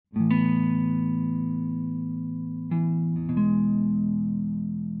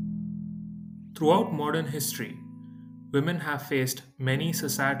Throughout modern history, women have faced many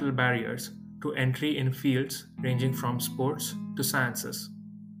societal barriers to entry in fields ranging from sports to sciences.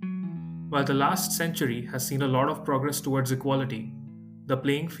 While the last century has seen a lot of progress towards equality, the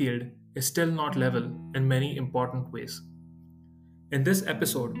playing field is still not level in many important ways. In this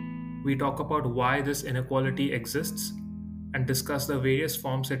episode, we talk about why this inequality exists and discuss the various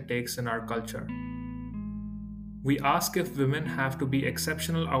forms it takes in our culture. We ask if women have to be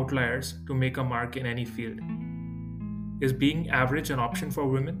exceptional outliers to make a mark in any field. Is being average an option for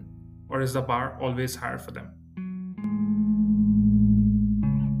women, or is the bar always higher for them?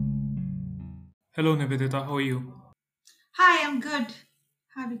 Hello, Nivedita, how are you? Hi, I'm good.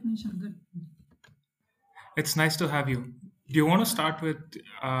 Hi, Vignesh, I'm good. It's nice to have you. Do you want to start with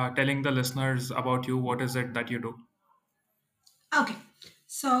telling the listeners about you? What is it that you do? Okay,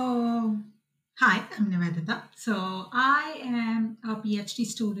 so hi, I'm Nivedita. So I am a PhD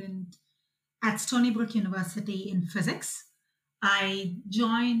student at Stony Brook University in physics. I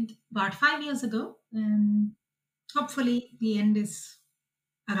joined about 5 years ago, and hopefully the end is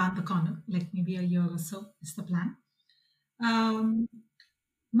around the corner, like maybe a year or so is the plan. Um,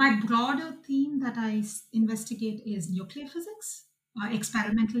 my broader theme that investigate is nuclear physics,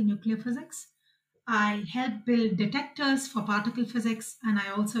 experimental nuclear physics. I help build detectors for particle physics, and I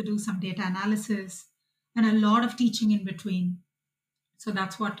also do some data analysis and a lot of teaching in between. So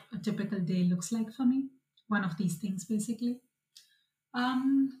that's what a typical day looks like for me. One of these things, basically.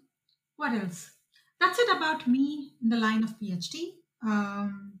 Um, what else? That's it about me in the line of PhD.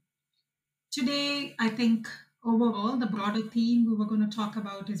 Today, I think overall, the broader theme we were going to talk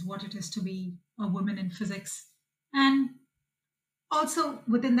about is what it is to be a woman in physics. And also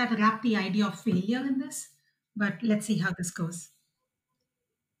within that, wrap the idea of failure in this. But let's see how this goes.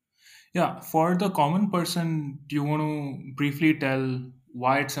 Yeah, for the common person, do you want to briefly tell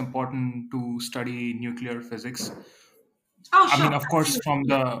why it's important to study nuclear physics? Oh, I mean, sure. of course,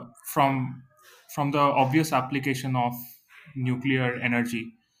 Absolutely. Yeah. from the obvious application of nuclear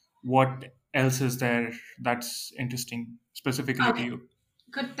energy, what else is there that's interesting specifically to Okay. you?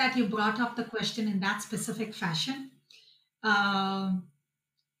 Good that you brought up the question in that specific fashion. Um,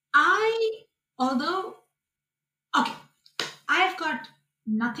 I, although, okay, I have got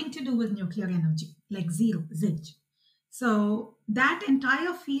nothing to do with nuclear energy, like zero, zilch. So that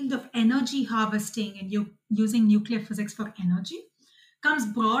entire field of energy harvesting and using nuclear physics for energy comes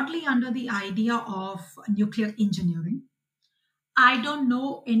broadly under the idea of nuclear engineering. I don't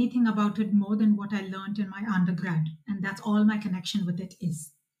know anything about it more than what I learned in my undergrad, and that's all my connection with it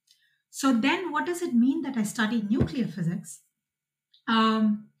is. So then, what does it mean that I study nuclear physics?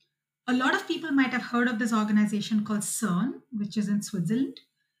 Um, a lot of people might have heard of this organization called CERN, which is in Switzerland.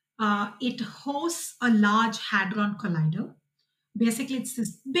 It hosts a large hadron collider. Basically, it's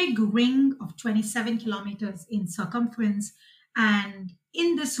this big ring of 27 kilometers in circumference. And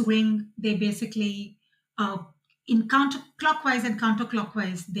in this ring, they basically, in counterclockwise and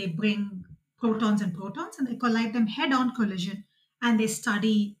counterclockwise, they bring protons and they collide them head on collision and they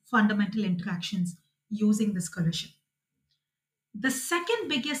study fundamental interactions using this collision. The second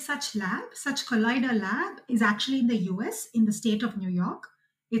biggest such collider lab, is actually in the US, in the state of New York.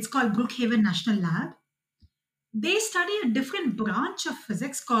 It's called Brookhaven National Lab. They study a different branch of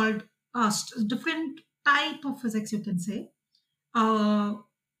physics called different type of physics, you can say. Uh,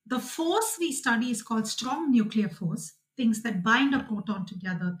 the force we study is called strong nuclear force, things that bind a proton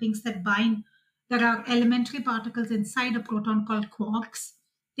together, things that bind, there are elementary particles inside a proton called quarks,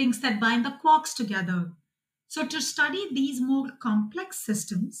 things that bind the quarks together. So, to study these more complex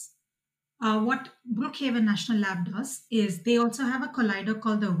systems, what Brookhaven National Lab does is they also have a collider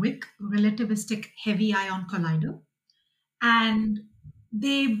called the RHIC, Relativistic Heavy Ion Collider. And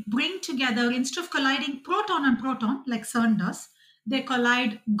they bring together, instead of colliding proton and proton like CERN does, they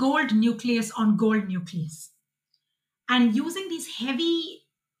collide gold nucleus on gold nucleus. And using these heavy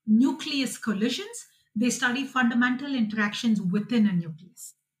nucleus collisions, they study fundamental interactions within a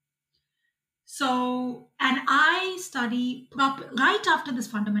nucleus. So, and I study right after this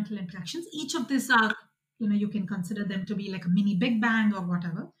fundamental interactions. Each of these are, you can consider them to be like a mini Big Bang or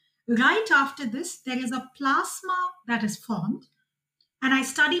whatever. Right after this, there is a plasma that is formed, and I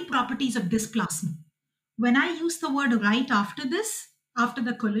study properties of this plasma. When I use the word right after this, after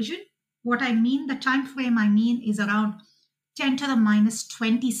the collision, what I mean, the time frame I mean is around 10 to the minus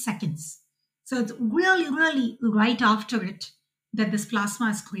 20 seconds. So it's really, really right after it that this plasma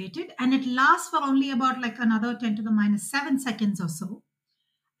is created. And it lasts for only about like another 10 to the minus 7 seconds or so.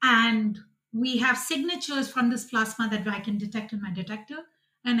 And we have signatures from this plasma that I can detect in my detector.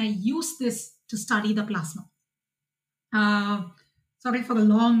 And I use this to study the plasma. Uh, Sorry for a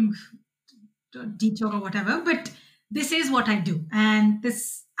long detour or whatever, but this is what I do. And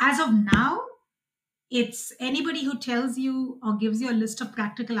this, as of now, it's anybody who tells you or gives you a list of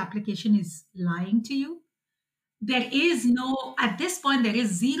practical application is lying to you. There is no, at this point, there is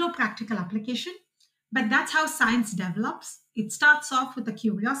zero practical application, but that's how science develops. It starts off with a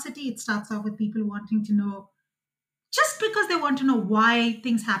curiosity, it starts off with people wanting to know just because they want to know why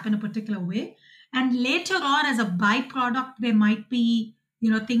things happen a particular way. And later on, as a byproduct, there might be,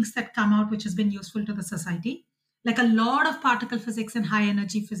 things that come out which has been useful to the society. Like a lot of particle physics and high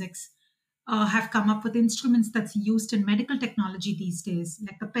energy physics have come up with instruments that's used in medical technology these days,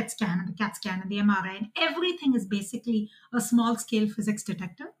 like the PET scan and the CAT scan and the MRI, and everything is basically a small scale physics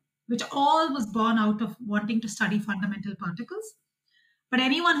detector, which all was born out of wanting to study fundamental particles. But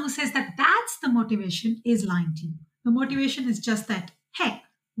anyone who says that that's the motivation is lying to you. The motivation is just that, hey,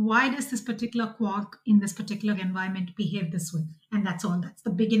 why does this particular quark in this particular environment behave this way? And that's all. That's the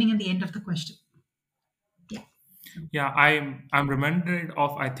beginning and the end of the question. Yeah. Yeah, I'm reminded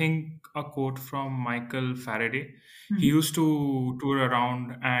of, I think, a quote from Michael Faraday. He Mhm. used to tour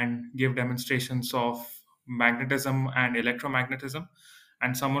around and give demonstrations of magnetism and electromagnetism.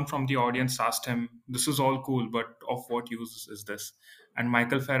 And someone from the audience asked him, "This is all cool, but of what use is this?" And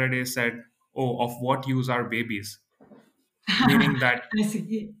Michael Faraday said, "Oh, of what use are babies?" Meaning that I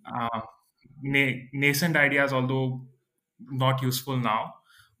see. uh, nascent ideas, although not useful now,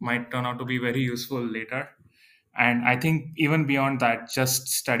 might turn out to be very useful later. And I think even beyond that, just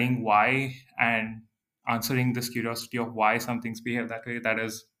studying why and answering this curiosity of why some things behave that way, that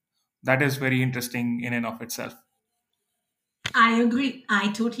is very interesting in and of itself. I agree.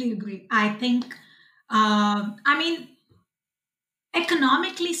 I totally agree. I think, I mean,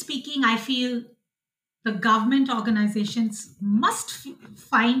 economically speaking, I feel the government organizations must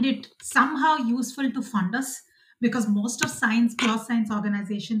find it somehow useful to fund us because most of science, pure science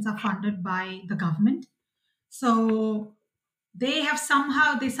organizations are funded by the government. So they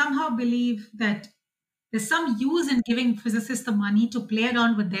somehow believe that there's some use in giving physicists the money to play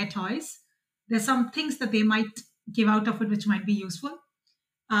around with their toys. There's some things that they might give out of it which might be useful,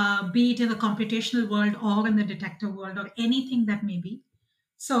 be it in the computational world or in the detector world or anything that may be.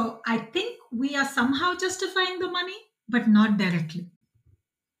 So I think we are somehow justifying the money, but not directly.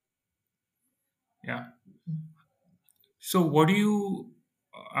 Yeah. So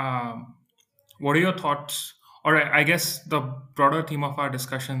um, what are your thoughts? Or I guess the broader theme of our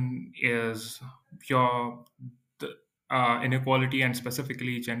discussion is your the, inequality, and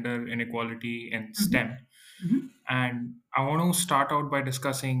specifically gender inequality in Mhm, STEM. mhm, And I want to start out by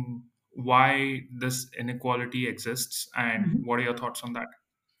discussing why this inequality exists and mhm. what are your thoughts on that?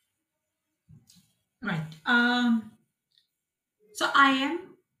 Right. So I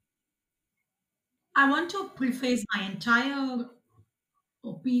want to preface my entire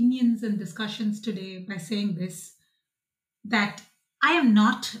opinions and discussions today by saying this, that I am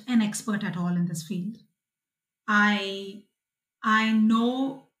not an expert at all in this field. I I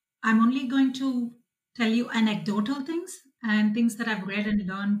know I'm only going to tell you anecdotal things and things that I've read and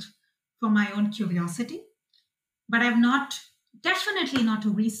learned from my own curiosity, but I've not, definitely not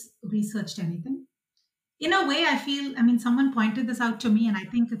researched anything. In a way, I feel, I mean, someone pointed this out to me, and I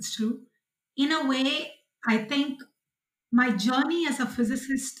think it's true. In a way, I think my journey as a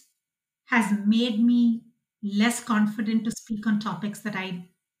physicist has made me less confident to speak on topics that I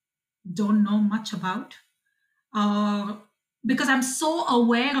don't know much about, uh, because I'm so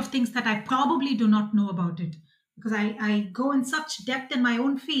aware of things that I probably do not know about it. Because I go in such depth in my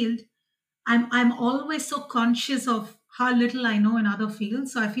own field, I'm always so conscious of how little I know in other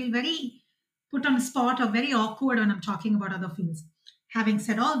fields. So I feel very put on the spot or very awkward when I'm talking about other fields. Having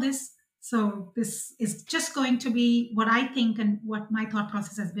said all this, so this is just going to be what I think and what my thought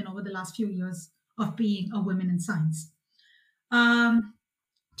process has been over the last few years of being a woman in science. Um,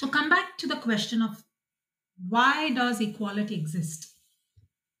 to come back to the question of why does equality exist?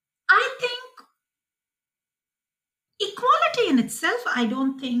 I think equality in itself, I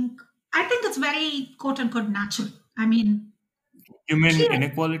think it's very quote unquote natural. I mean, You mean clear.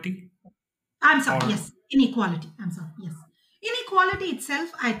 inequality I'm sorry, or yes, inequality. I'm sorry, yes. Inequality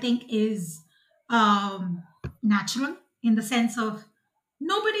itself, I think, is natural in the sense of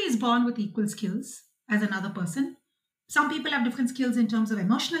nobody is born with equal skills as another person. Some people have different skills in terms of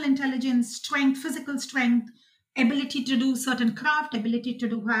emotional intelligence, strength, physical strength, ability to do certain craft, ability to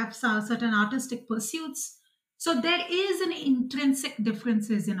do have certain artistic pursuits. So there is an intrinsic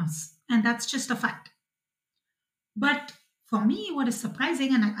differences in us, and that's just a fact. But for me, what is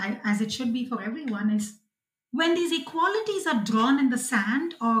surprising, and as it should be for everyone, is when these equalities are drawn in the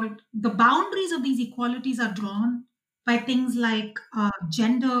sand or the boundaries of these equalities are drawn by things like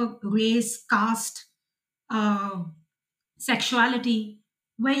gender, race, caste, uh, sexuality,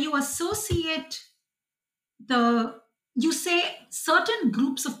 where you associate the you say certain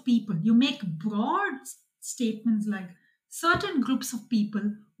groups of people, you make broad statements like certain groups of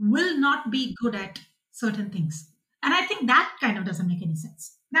people will not be good at certain things, and I think that kind of doesn't make any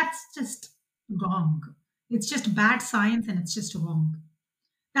sense. That's just wrong. It's just bad science, and it's just wrong.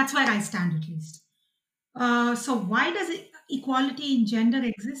 That's where I stand, at least. So why does equality in gender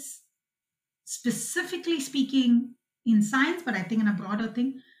exist, specifically speaking, in science, but I think in a broader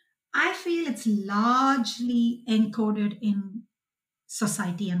thing? I feel it's largely encoded in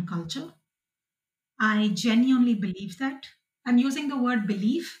society and culture. I genuinely believe that. I'm using the word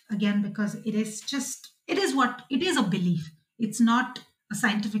belief again because it is what it is, a belief. It's not a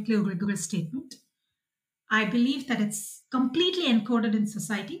scientifically rigorous statement. I believe that it's completely encoded in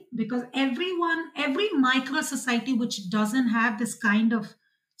society because every micro society which doesn't have this kind of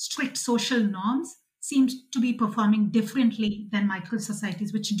strict social norms seems to be performing differently than micro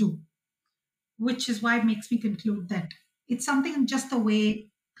societies which do, which is why it makes me conclude that it's something in just the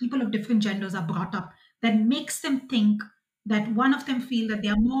way people of different genders are brought up that makes them think that one of them feel that they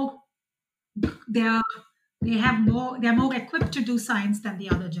are they're more equipped to do science than the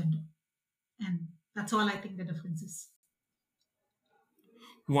other gender, and that's all I think the difference is.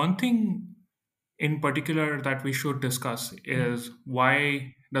 One thing in particular that we should discuss is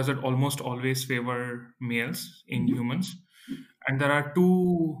why does it almost always favor males in Mhm. humans? And there are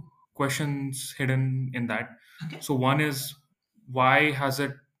two questions hidden in that. Okay. So one is, why has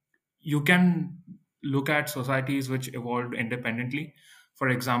it, you can look at societies which evolved independently. For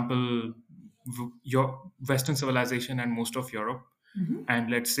example, your Western civilization and most of Europe, Mhm. and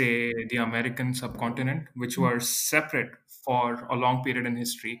let's say the American subcontinent, which were separate for a long period in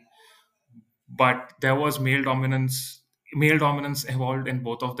history, but there was male dominance. Male dominance evolved in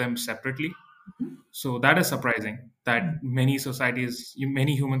both of them separately. Mhm. So that is surprising that Mhm. many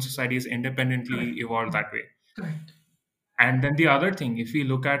human societies independently Correct. evolved Yeah. that way. Correct. And then the other thing, if we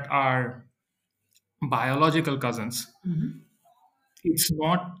look at our biological cousins, Mhm. it's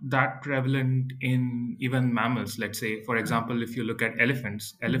not that prevalent in even mammals. Let's say, for Correct. example, if you look at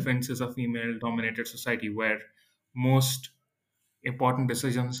elephants, Mhm. elephants is a female dominated society where most important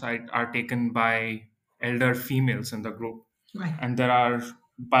decisions are taken by elder females in the group. Right. And there are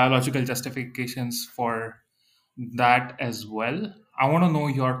biological justifications for that as well. I want to know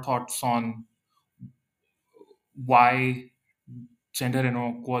your thoughts on why gender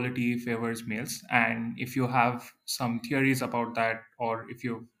inequality favors males, and if you have some theories about that, or if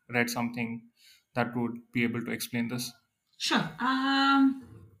you've read something that would be able to explain this. Sure.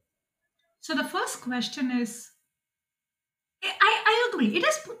 So the first question is, I agree. It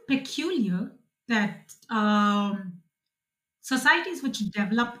is peculiar that societies which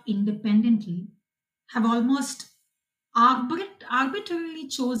develop independently have almost arbitrarily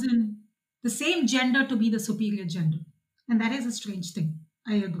chosen the same gender to be the superior gender, and that is a strange thing.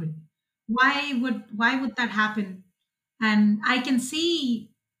 I agree. Why would that happen? And I can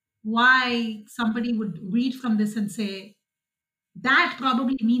see why somebody would read from this and say that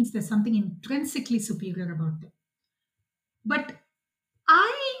probably means there's something intrinsically superior about them. But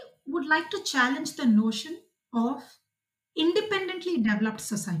I would like to challenge the notion of independently developed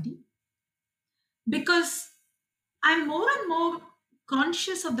society because I'm more and more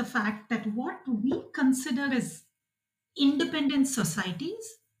conscious of the fact that what we consider as independent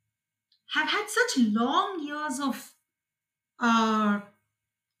societies have had such long years of uh,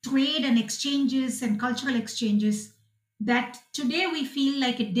 trade and exchanges and cultural exchanges that today we feel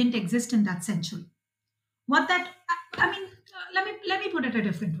like it didn't exist in that century. What that I mean, let me put it a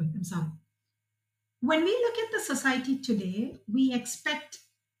different way. I'm sorry. When we look at the society today, we expect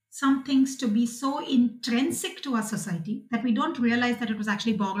some things to be so intrinsic to our society that we don't realize that it was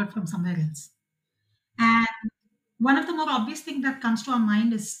actually borrowed from somewhere else. And one of the more obvious things that comes to our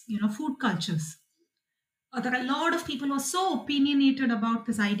mind is, food cultures. There are a lot of people who are so opinionated about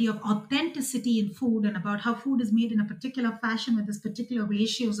this idea of authenticity in food and about how food is made in a particular fashion with this particular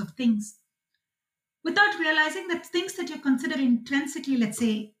ratios of things, without realizing that things that you consider intrinsically, let's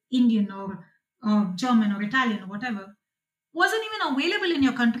say Indian or German or Italian or whatever, wasn't even available in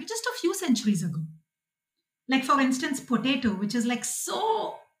your country just a few centuries ago. Like, for instance, potato, which is like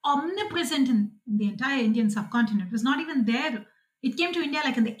so omnipresent in the entire Indian subcontinent, was not even there. It came to India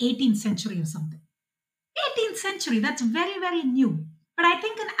like in the 18th century or something. 18th century, that's very, very new. But I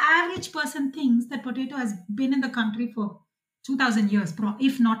think an average person thinks that potato has been in the country for 2000 years,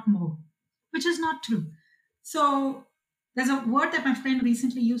 if not more, which is not true. So there's a word that my friend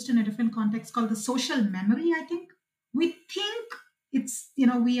recently used in a different context called the social memory, I think. We think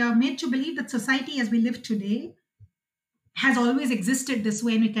we are made to believe that society as we live today has always existed this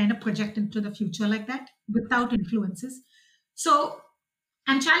way, and we kind of project into the future like that without influences. So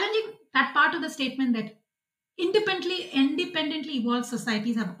I'm challenging that part of the statement that independently evolved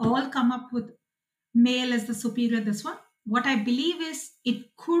societies have all come up with male as the superior this one. What I believe is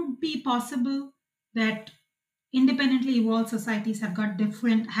it could be possible that independently evolved societies have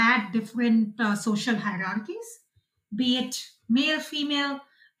had different social hierarchies, be it male, female,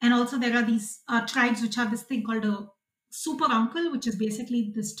 and also there are these tribes which have this thing called a super uncle, which is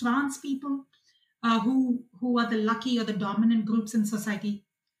basically this trans people who are the lucky or the dominant groups in society.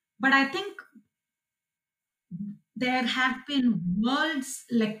 But I think there have been worlds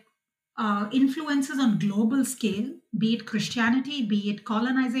like influences on global scale, be it Christianity, be it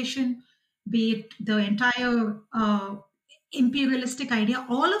colonization, be it the entire imperialistic idea,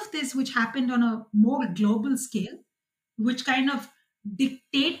 all of this which happened on a more global scale, which kind of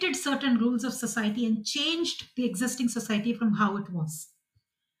dictated certain rules of society and changed the existing society from how it was.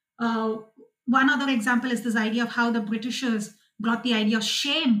 Uh, One other example is this idea of how the Britishers brought the idea of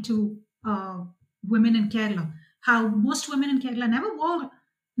shame to women in Kerala. How most women in Kerala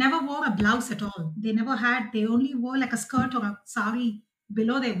never wore a blouse at all. They only wore like a skirt or a sari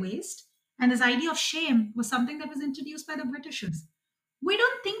below their waist. And this idea of shame was something that was introduced by the Britishers. We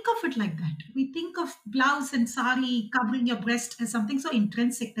don't think of it like that. We think of blouse and sari covering your breast as something so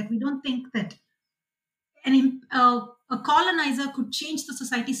intrinsic that we don't think that a colonizer could change the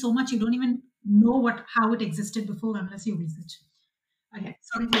society so much you don't even know how it existed before unless you research. Okay,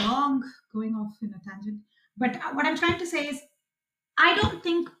 sorry for long going off in a tangent. But what I'm trying to say is, I don't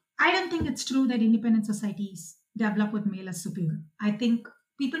think I don't think it's true that independent societies develop with male as superior. I think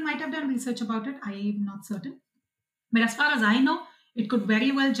people might have done research about it. I am not certain. But as far as I know, it could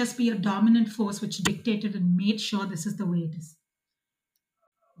very well just be a dominant force which dictated and made sure this is the way it is.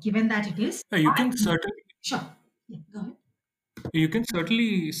 Given that it is, You can certainly sure. Yeah, go ahead. you can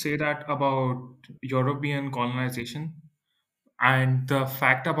certainly say that about European colonization. And the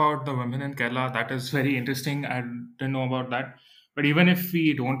fact about the women in Kerala, that is very interesting. I didn't know about that. But even if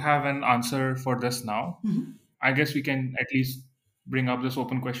we don't have an answer for this now, Mhm. I guess we can at least bring up this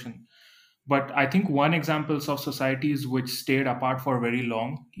open question. But I think one examples of societies which stayed apart for very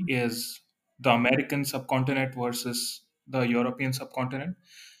long is the American subcontinent versus the European subcontinent.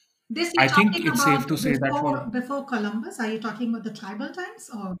 This you're I think talking it's safe about to say that for before Columbus? Are you talking about the tribal times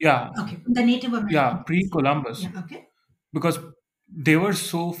or yeah, okay, the Native yeah, American times? pre-Columbus, Yeah, okay. because they were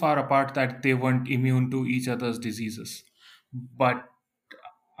so far apart that they weren't immune to each other's diseases. But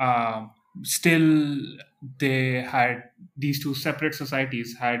uh, still, they had these two separate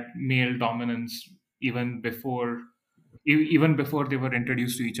societies had male dominance even before even before they were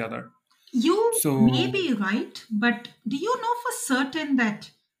introduced to each other. You may So be right, but do you know for certain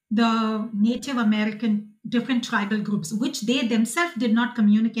that the Native American different tribal groups, which they themselves did not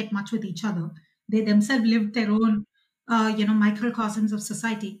communicate much with each other, they themselves lived their own, microcosms of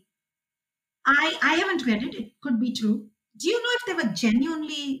society. I haven't read it. It could be true. Do you know if they were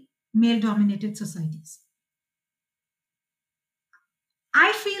genuinely male-dominated societies?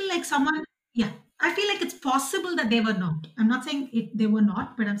 I feel like yeah, I feel like it's possible that they were not. I'm not saying they were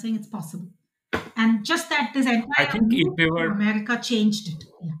not, but I'm saying it's possible. And just that this I entire think move to America changed it.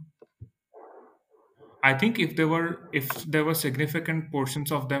 Yeah. if there were significant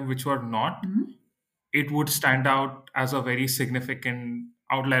portions of them which were not, Mhm. it would stand out as a very significant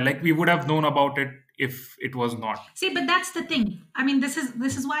outlier. Like we would have known about it if it was not. See, but that's the thing. I mean, this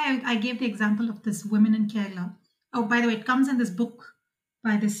is why I gave the example of this women in Kerala. Oh, by the way, it comes in this book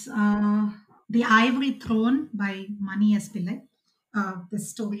by this The Ivory Throne by Mani S. Pillai.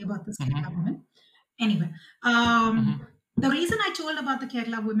 This story about this Kerala Hmm. woman. Anyway, um, Hmm. the reason I told about the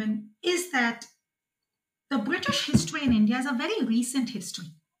Kerala women is that the British history in India is a very recent history.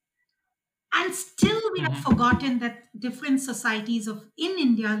 And still we have Hmm. forgotten that different societies of in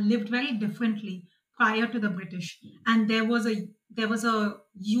India lived very differently prior to the British. And there was a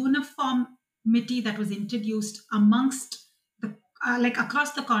uniformity that was introduced amongst the like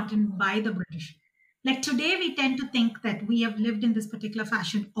across the continent by the British. Like today we tend to think that we have lived in this particular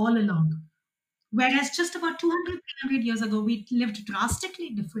fashion all along. Whereas just about 200, 300 years ago, we lived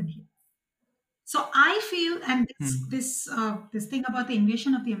drastically differently. So I feel, and this thing about the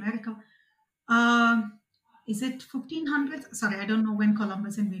invasion of the America, um, is it 1500s? Sorry, I don't know when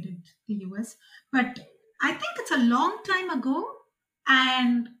Columbus invaded the US, but I think it's a long time ago.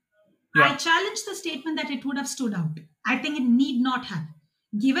 And I Yeah, challenge the statement that it would have stood out. I think it need not have,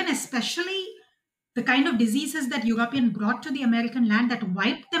 given especially the kind of diseases that European brought to the American land that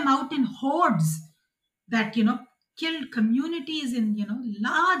wiped them out in hordes, that killed communities in,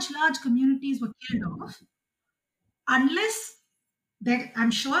 large communities were killed off, unless there,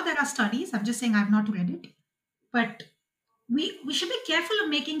 I'm sure there are studies, I'm just saying I've not read it, but we should be careful of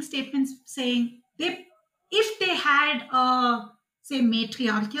making statements saying they, if they had a, say,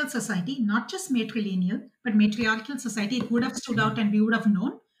 matriarchal society, not just matrilineal, but matriarchal society, it would have stood out and we would have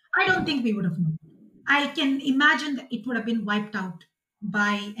known. I don't think we would have known. I can imagine that it would have been wiped out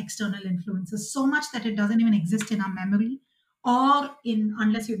by external influences so much that it doesn't even exist in our memory, or in,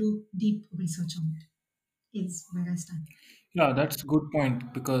 unless you do deep research on it, is where I stand. Yeah, that's a good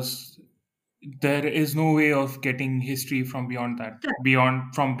point because there is no way of getting history from beyond that, Correct.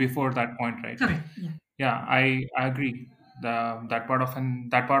 beyond from before that point, right? Correct. Yeah. Yeah, I agree. That part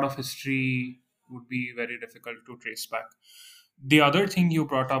of history would be very difficult to trace back. The other thing you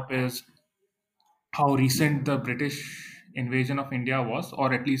brought up is how recent the British invasion of India was,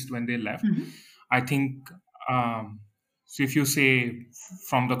 or at least when they left. Mhm. I think, so if you say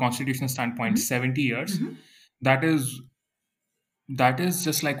from the constitutional standpoint, Mhm. 70 years, Mhm. that is that is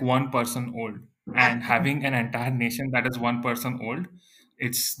just like one person old. And Absolutely. having an entire nation that is one person old,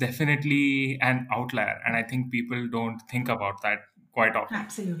 it's definitely an outlier. And I think people don't think about that quite often.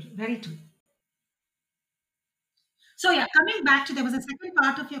 Absolutely. Very true. So yeah, coming back to, there was a second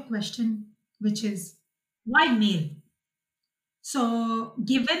part of your question, which is why male? So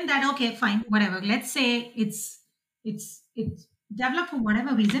given that, okay, fine, whatever. Let's say it's developed for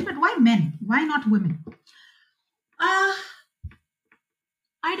whatever reason, but why men? Why not women? Uh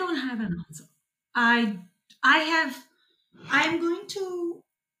I don't have an answer. I I have I'm going to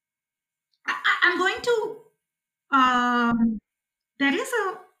I'm going to there is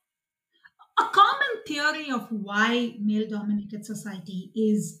a common theory of why male dominated society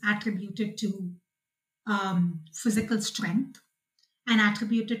is attributed to physical strength, and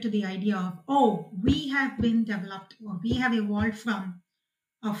attributed to the idea of, oh, we have been developed, or we have evolved from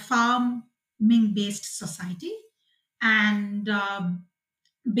a farming based society, and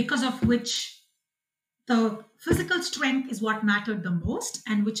because of which the physical strength is what mattered the most,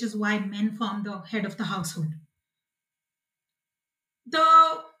 and which is why men form the head of the household.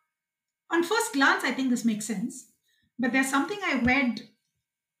 The On first glance, I think this makes sense, but there's something I read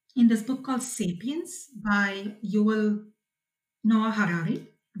in this book called Sapiens by Yuval Noah Harari.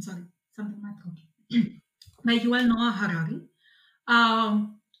 I'm sorry, something in my throat. By Yuval Noah Harari,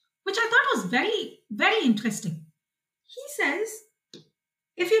 which I thought was very, very interesting. He says,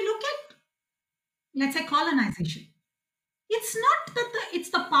 if you look at, let's say, colonization, it's not that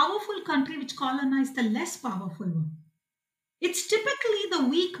it's the powerful country which colonized the less powerful one. It's typically the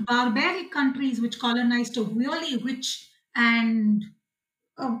weak, barbaric countries which colonized a and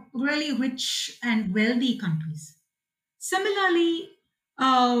really rich and wealthy countries. Similarly,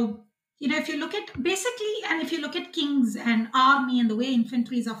 uh, if you look at basically, and if you look at kings and army and the way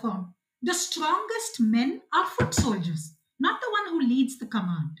infantries are formed, the strongest men are foot soldiers, not the one who leads the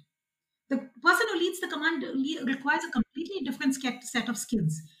command. The person who leads the command requires a completely different set of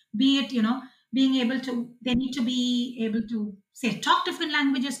skills. Be it, being able to, they need to be able to, say, talk different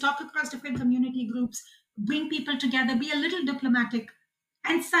languages, talk across different community groups, bring people together, be a little diplomatic.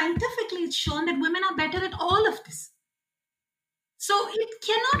 And scientifically, it's shown that women are better at all of this. So it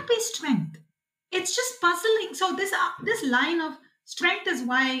cannot be strength. It's just puzzling. So this line of strength is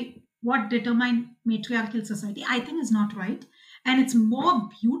why what determined matriarchal society, I think, is not right, and it's more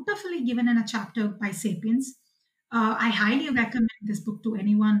beautifully given in a chapter by Sapiens. I highly recommend this book to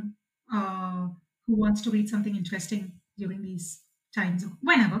anyone who wants to read something interesting during these times, or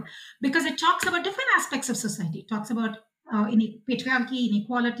whenever, because it talks about different aspects of society. It talks about patriarchy,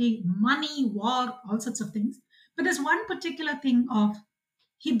 inequality, money, war, all sorts of things. But there's one particular thing of,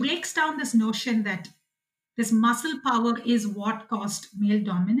 he breaks down this notion that this muscle power is what caused male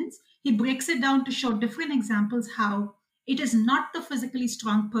dominance. He breaks it down to show different examples how it is not the physically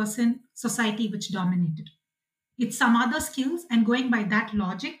strong person society which dominated. It's some other skills, and going by that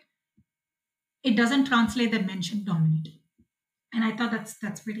logic, it doesn't translate that men should dominate. And I thought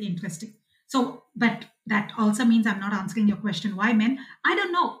that's pretty interesting. So, but that also means I'm not answering your question. Why men? I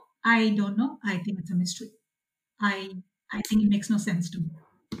don't know. I don't know. I think it's a mystery. I I think it makes no sense to me.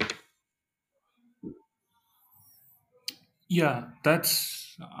 Yeah,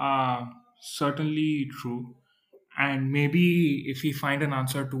 that's certainly true. And maybe if we find an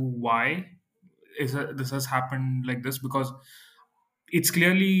answer to why this has happened like this, because it's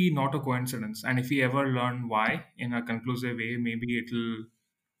clearly not a coincidence. And if we ever learn why in a conclusive way, maybe it'll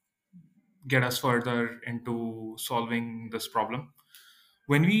get us further into solving this problem.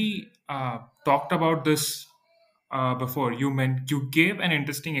 When we talked about this before. You gave an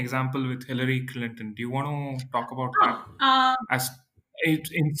interesting example with Hillary Clinton. Do you want to talk about that? Oh, As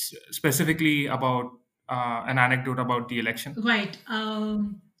specifically about an anecdote about the election? right.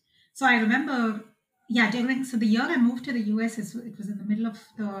 So I remember, yeah, so the year I moved to the US, it was in the middle of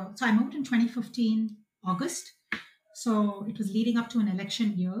so I moved in 2015, August. So it was leading up to an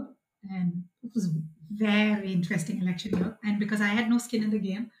election year, and it was a very interesting election year. And because I had no skin in the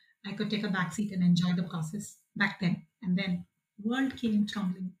game, I could take a back seat and enjoy the process back then. And then world came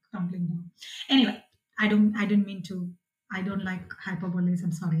tumbling down. Anyway, I didn't mean to. I don't like hyperboles.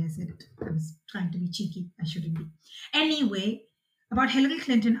 I'm sorry I said it. I was trying to be cheeky. I shouldn't be. Anyway, about Hillary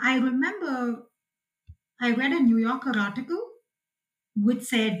Clinton, I remember I read a New Yorker article which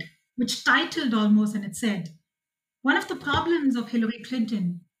said, which titled almost, and it said, one of the problems of Hillary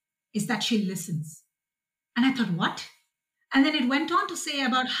Clinton is that she listens. And I thought, what? And then it went on to say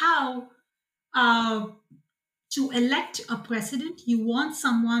about how uh, to elect a president, you want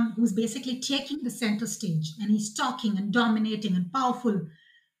someone who's basically taking the center stage and he's talking and dominating and powerful.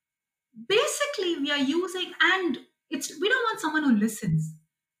 Basically, we are using, and we don't want someone who listens.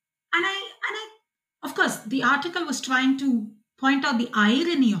 And I, of course, the article was trying to point out the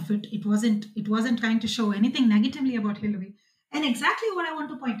irony of it. It wasn't trying to show anything negatively about Hillary. And exactly what I want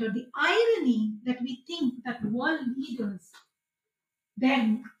to point out, the irony that we think that world leaders,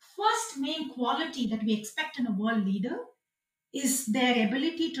 their first main quality that we expect in a world leader is their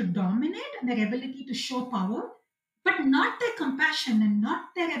ability to dominate and their ability to show power, but not their compassion and not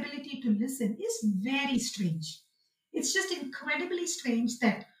their ability to listen, is very strange. It's just incredibly strange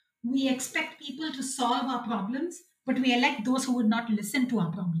that we expect people to solve our problems, but we elect those who would not listen to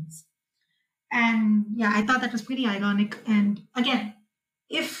our problems. And yeah, I thought that was pretty ironic. And again,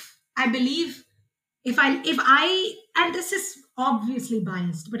 if I believe, if I, and this is obviously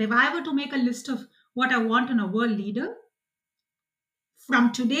biased, but if I were to make a list of what I want in a world leader,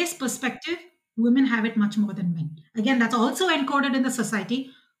 from today's perspective, women have it much more than men. Again, that's also encoded in the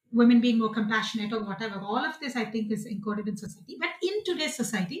society, women being more compassionate or whatever. All of this, I think, is encoded in society. But in today's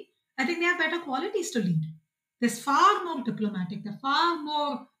society, I think they have better qualities to lead. They're far more diplomatic. They're far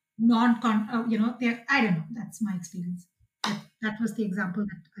more they're, I don't know. That's my experience. That was the example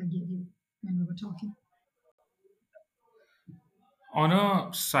that I gave you when we were talking. On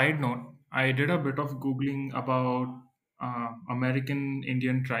a side note, I did a bit of Googling about American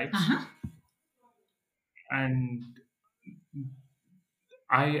Indian tribes, Uh-huh. and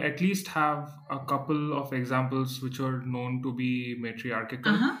I at least have a couple of examples which are known to be matriarchal.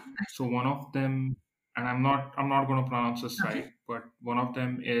 Uh-huh. So one of them, and I'm not going to pronounce this right, Okay. but one of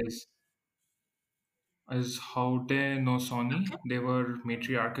them is Haudenosaunee. Okay. They were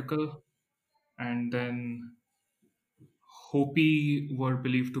matriarchal, and then Hopi were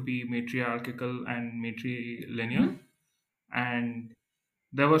believed to be matriarchal and matrilineal, Mm-hmm. and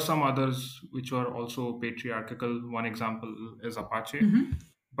there were some others which were also patriarchal. One example is Apache, Mm-hmm.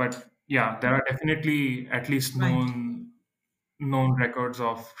 but yeah, there are definitely at least Right. known records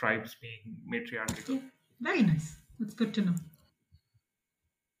of tribes being matriarchal. Yeah. Very nice. That's good to know.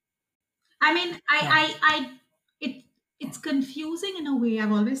 I mean, Yeah. it's confusing in a way.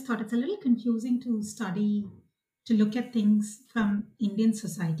 I've always thought it's a little confusing to study, to look at things from Indian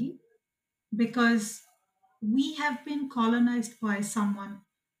society because we have been colonized by someone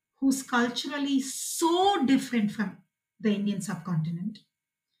who's culturally so different from the Indian subcontinent.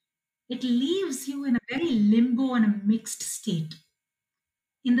 It leaves you in a very limbo and a mixed state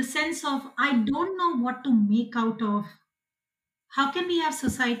in the sense of I don't know what to make out of how can we have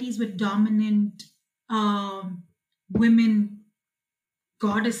societies with dominant women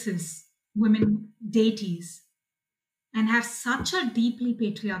goddesses, women deities, and have such a deeply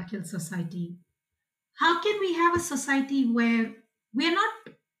patriarchal society? How can we have a society where we're not,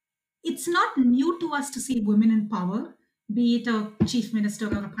 it's not new to us to see women in power, be it a chief minister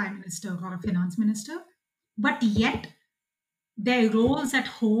or a prime minister or a finance minister, but yet their roles at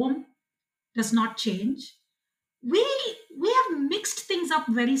home does not change? we we have mixed things up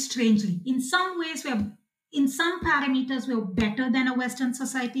very strangely. In some ways, we're in some parameters we're better than a Western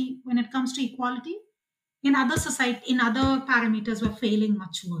society when it comes to equality. In other parameters, we're failing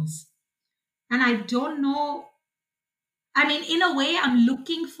much worse. And I don't know. I mean, in a way, I'm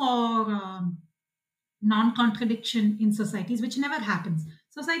looking for non-contradiction in societies, which never happens.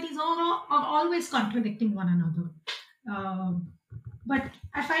 Societies are always contradicting one another. But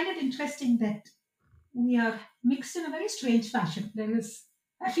I find it interesting that we are mixed in a very strange fashion.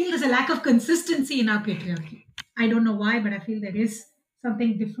 I feel there's a lack of consistency in our patriarchy. I don't know why, but I feel there is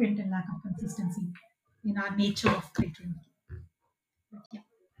something different and lack of consistency in our nature of patriarchy. But yeah.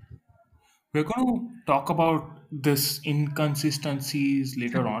 We're going to talk about this inconsistencies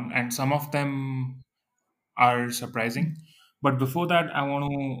later Sure. on, and some of them are surprising. But before that, I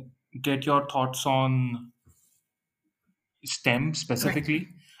want to get your thoughts on STEM Right. specifically,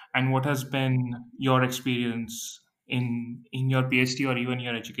 and what has been your experience in your PhD or even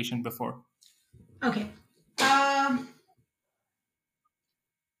your education before. Okay. Um,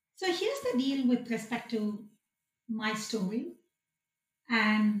 so here's the deal with respect to my story.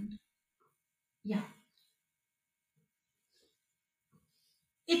 And yeah,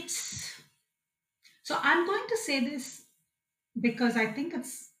 it's so I'm going to say this because I think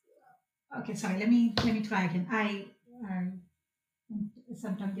it's okay. Sorry, let me try again. I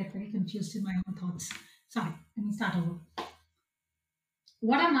sometimes get very confused in my own thoughts. Sorry, let me start over.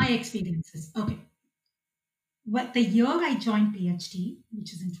 What are my experiences? Okay. Well, the year I joined PhD,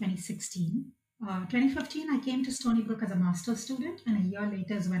 which is in 2016, 2015, I came to Stony Brook as a master's student, and a year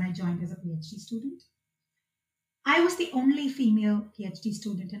later is when I joined as a PhD student. I was the only female PhD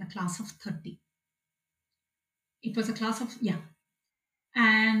student in a class of 30. It was a class of, yeah.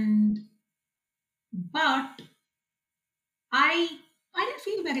 And, but I didn't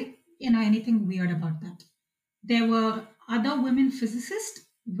feel very, anything weird about that. There were other women physicists,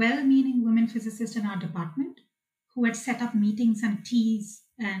 well meaning women physicists in our department, who had set up meetings and teas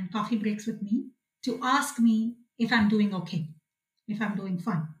and coffee breaks with me to ask me if I'm doing okay, if I'm doing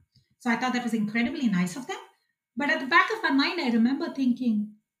fine. So I thought that was incredibly nice of them. But at the back of my mind, I remember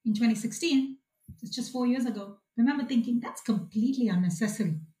thinking in 2016, it's just 4 years ago, I remember thinking that's completely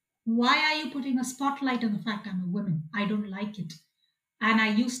unnecessary. Why are you putting a spotlight on the fact I'm a woman? I don't like it. And I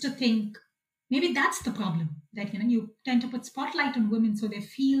used to think maybe that's the problem that you tend to put spotlight on women so they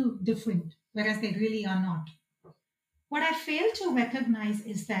feel different, whereas they really are not. What I fail to recognize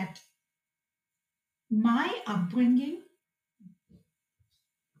is that my upbringing,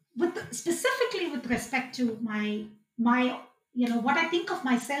 specifically with respect to my what I think of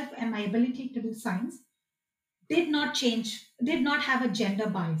myself and my ability to do science, did not have a gender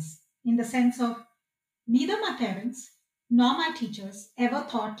bias in the sense of neither my parents nor my teachers ever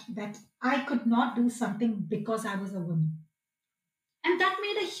thought that I could not do something because I was a woman. And that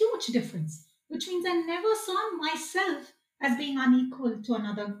made a huge difference, which means I never saw myself as being unequal to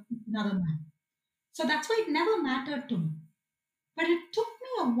another man. So that's why it never mattered to me. But it took me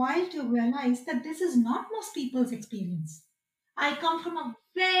a while to realize that this is not most people's experience. I come from a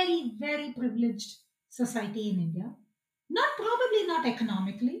very, very privileged society in India. Probably not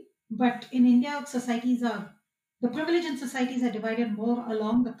economically, but in India, the privilege in societies are divided more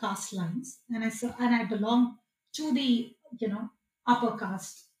along the caste lines, and I belong to the upper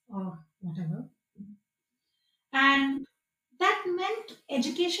caste or whatever, and that meant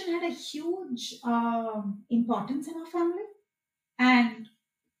education had a huge importance in our family. And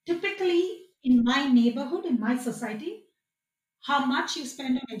typically, in my neighborhood, in my society, how much you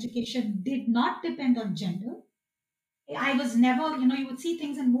spend on education did not depend on gender. I was never, you would see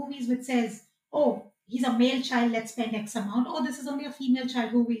things in movies which says, oh, he's a male child, let's spend X amount. Oh, this is only a female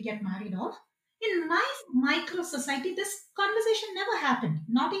child who will get married off. In my micro society, this conversation never happened,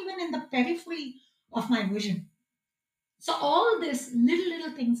 not even in the periphery of my vision. So all this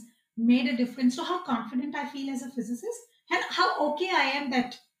little things made a difference to how confident I feel as a physicist and how okay I am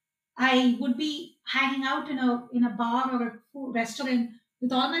that I would be hanging out in a bar or a food restaurant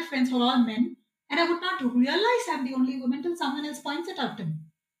with all my friends who are all men, and I would not realize I'm the only woman till someone else points it out to me.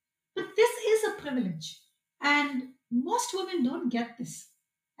 But this is a privilege, and most women don't get this,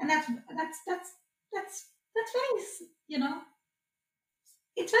 and that's very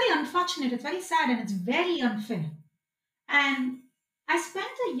it's very unfortunate, it's very sad, and it's very unfair. And I spent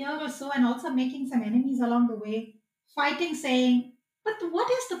a year or so and also making some enemies along the way, fighting, saying, but what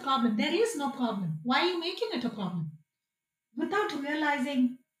is the problem? There is no problem. Why are you making it a problem? Without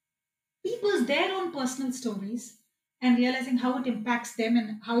realizing people's their own personal stories and realizing how it impacts them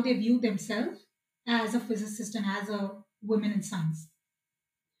and how they view themselves as a physicist and as a woman in science.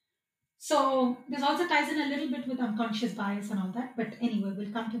 So this also ties in a little bit with unconscious bias and all that. But anyway,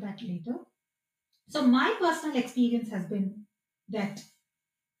 we'll come to that later. So my personal experience has been that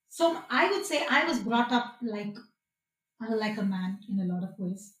so I would say I was brought up like a man in a lot of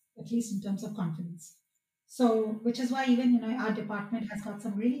ways, at least in terms of confidence. So, which is why even our department has got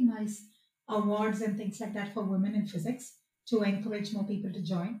some really nice awards and things like that for women in physics to encourage more people to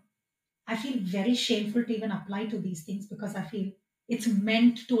join. I feel very shameful to even apply to these things because I feel it's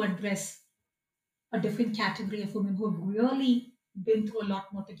meant to address a different category of women who have really been through a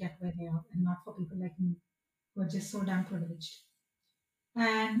lot more to get where they are, and not for people like me who are just so damn privileged.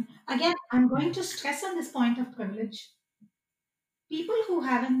 And again, I'm going to stress on this point of privilege. People who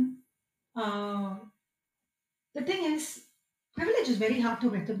haven't, Uh, the thing is, privilege is very hard to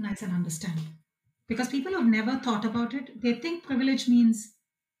recognize and understand because people who've never thought about it, they think privilege means,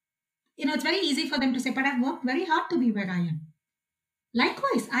 it's very easy for them to say, but I've worked very hard to be where I am.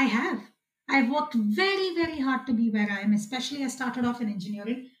 Likewise, I have. I've worked very, very hard to be where I am, especially I started off in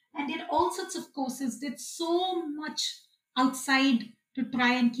engineering and did all sorts of courses, did so much outside to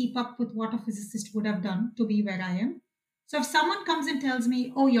try and keep up with what a physicist would have done to be where I am. So if someone comes and tells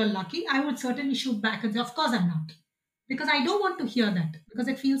me, oh, you're lucky, I would certainly shoot back and say, of course I'm not. Because I don't want to hear that, because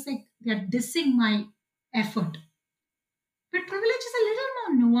it feels like they're dissing my effort. But privilege is a little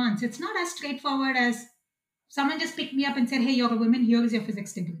more nuanced. It's not as straightforward as someone just picked me up and said, hey, you're a woman, here is your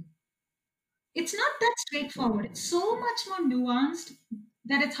physics degree. It's not that straightforward. It's so much more nuanced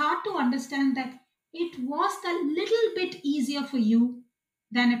that it's hard to understand that it was a little bit easier for you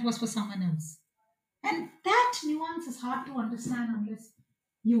than it was for someone else. And that nuance is hard to understand unless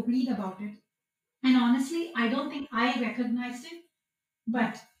you read about it. And honestly, I don't think I recognized it,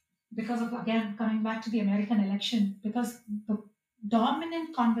 but because of, again, coming back to the American election, because the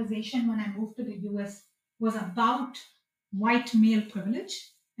dominant conversation when I moved to the US was about white male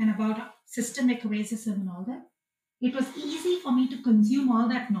privilege and about systemic racism and all that, it was easy for me to consume all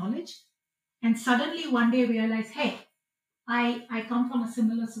that knowledge and suddenly one day realize, hey, I come from a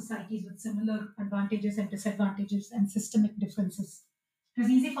similar societies with similar advantages and disadvantages and systemic differences. It was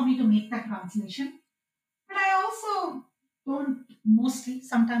easy for me to make that translation, but I also don't mostly,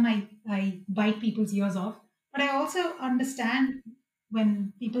 sometimes I bite people's ears off, but I also understand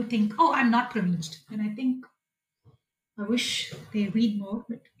when people think, oh, I'm not privileged. And I think I wish they read more,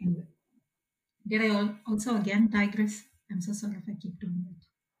 but anyway. Did I also again digress? I'm so sorry if I keep doing that.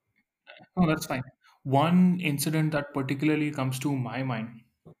 Oh, that's fine. One incident that particularly comes to my mind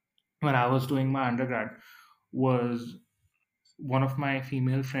when I was doing my undergrad was one of my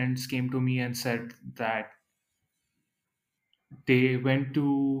female friends came to me and said that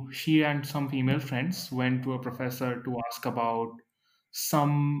she and some female friends went to a professor to ask about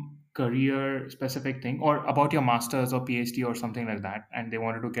some career specific thing or about your master's or PhD or something like that. And they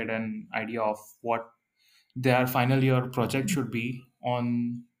wanted to get an idea of what their final year project should be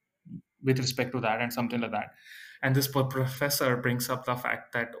on with respect to that and something like that. And this professor brings up the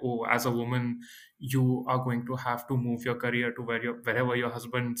fact that, oh, as a woman, you are going to have to move your career to wherever your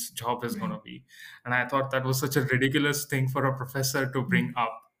husband's job is going Right. to be. And I thought that was such a ridiculous thing for a professor to bring Mm.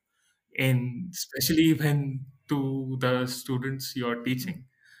 up, in especially when to the students you're teaching.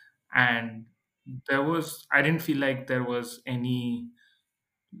 And I didn't feel like there was any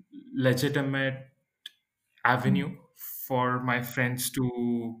legitimate Mm. avenue for my friends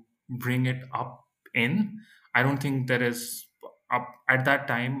to bring it up in. I don't think there is, up at that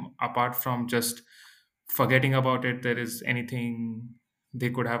time, apart from just forgetting about it, there is anything they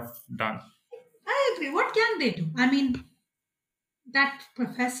could have done. I agree. What can they do? I mean, that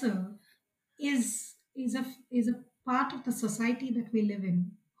professor is a part of the society that we live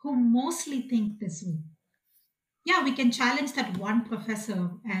in who mostly think this way. Yeah, we can challenge that one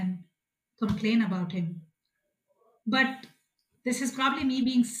professor and complain about him, but this is probably me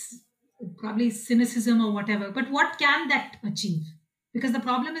being probably cynicism or whatever. But what can that achieve? Because the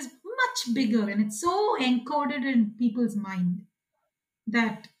problem is much bigger and it's so encoded in people's mind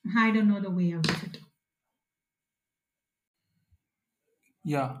that I don't know the way out of it.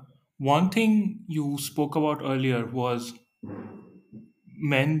 Yeah. One thing you spoke about earlier was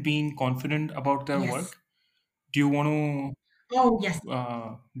men being confident about their Yes. work. Do you want Oh, yes,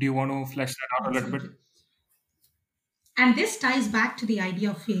 to flesh that out a little bit? absolutely. And this ties back to the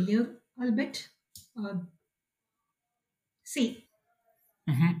idea of failure a bit. Uh, See,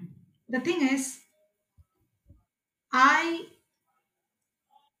 Hmm. the thing is, I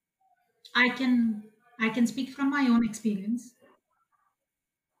I can speak from my own experience.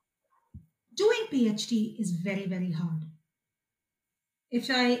 Doing PhD is very, very hard. If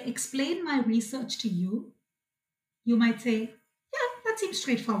I explain my research to you, you might say, yeah, that seems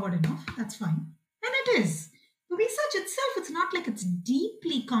straightforward enough. That's fine. And it is. The research itself, it's not like it's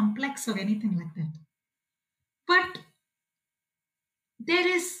deeply complex or anything like that. But there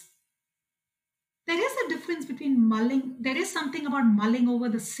is there is a difference between mulling. There is something about mulling over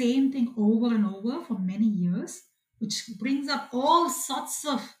the same thing over and over for many years, which brings up all sorts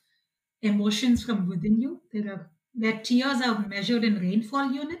of emotions from within you. There are where tears are measured in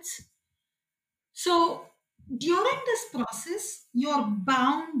rainfall units. So during this process, you're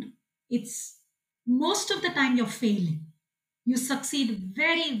bound. It's most of the time you're failing. You succeed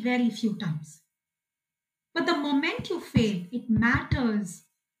very, very few times. But the moment you fail, it matters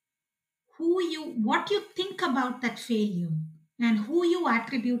what you think about that failure and who you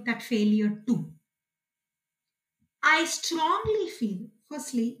attribute that failure to. I strongly feel,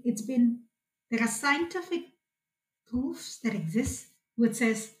 firstly, there are scientific proofs that exist which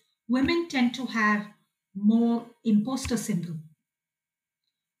says women tend to have more imposter syndrome.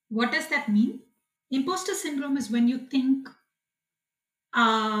 What does that mean? Imposter syndrome is when you think,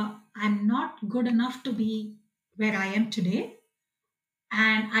 I'm not good enough to be where I am today,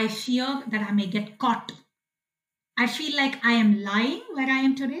 and I fear that I may get caught. I feel like I am lying where I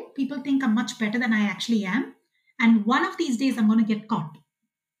am today. People think I'm much better than I actually am. And one of these days, I'm going to get caught.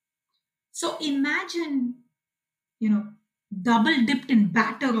 So imagine, double dipped in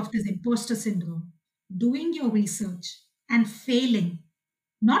batter of this imposter syndrome, doing your research and failing,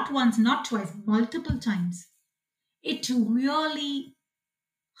 not once, not twice, multiple times. It really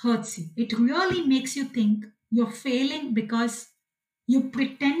hurts you. It really makes you think you're failing because you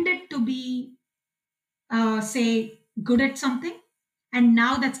pretended to be, say, good at something, and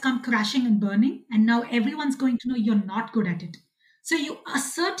now that's come crashing and burning, and now everyone's going to know you're not good at it. So you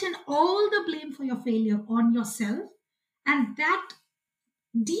ascertain all the blame for your failure on yourself, and that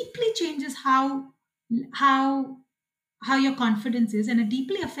deeply changes how how your confidence is, and it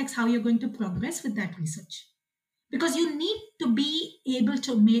deeply affects how you're going to progress with that research, because you need to be able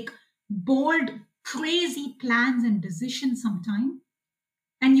to make bold, crazy plans and decisions sometime.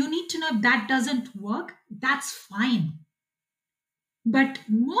 And you need to know if that doesn't work, that's fine. But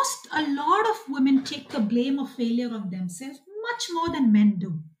a lot of women take the blame of failure on themselves much more than men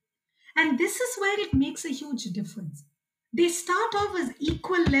do. And this is where it makes a huge difference. They start off as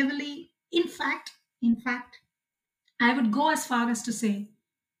equal levelly. In fact, I would go as far as to say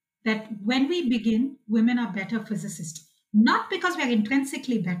that when we begin, women are better physicists. Not because we are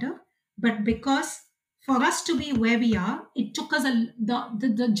intrinsically better, but because for us to be where we are, it took us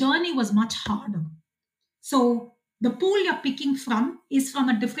the journey was much harder. So the pool you're picking from is from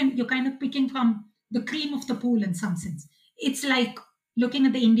a different, you're kind of picking from the cream of the pool in some sense. It's like looking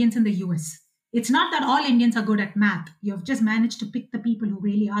at the Indians in the US. It's not that all Indians are good at math. You've just managed to pick the people who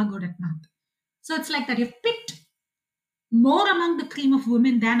really are good at math. So it's like that you've picked more among the cream of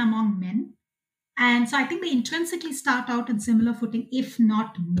women than among men. And so I think they intrinsically start out in similar footing, if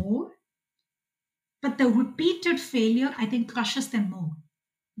not more. But the repeated failure, I think, crushes them more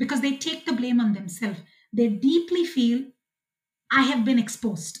because they take the blame on themselves. They deeply feel, I have been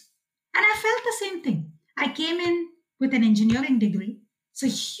exposed. And I felt the same thing. I came in with an engineering degree, so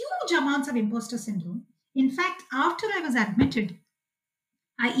huge amounts of imposter syndrome. In fact, after I was admitted,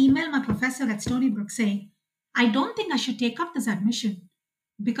 I emailed my professor at Stony Brook saying, I don't think I should take up this admission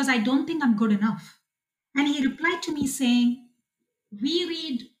because I don't think I'm good enough. And he replied to me saying, we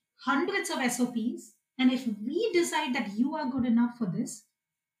read hundreds of SOPs, and if we decide that you are good enough for this,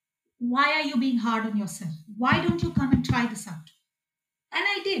 why are you being hard on yourself? Why don't you come and try this out? And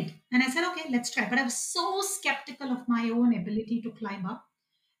I did. And I said, okay, let's try. But I was so skeptical of my own ability to climb up.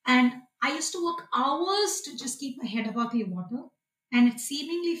 And I used to work hours to just keep my head above the water. And it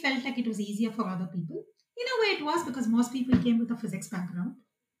seemingly felt like it was easier for other people. In a way, it was because most people came with a physics background.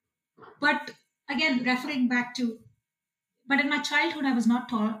 But again, referring back to, but in my childhood, I was not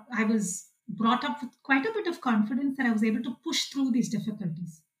taught, I was brought up with quite a bit of confidence that I was able to push through these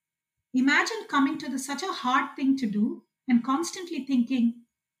difficulties. Imagine coming to such a hard thing to do and constantly thinking,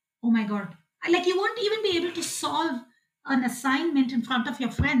 oh my God, like you won't even be able to solve an assignment in front of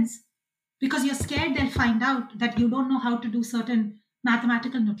your friends because you're scared they'll find out that you don't know how to do certain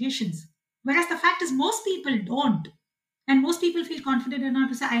mathematical notations. Whereas the fact is, most people don't. And most people feel confident enough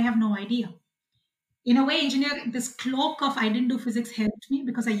to say, I have no idea. In a way, engineering, this cloak of I didn't do physics helped me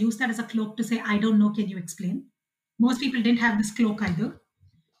because I used that as a cloak to say, I don't know, can you explain? Most people didn't have this cloak either.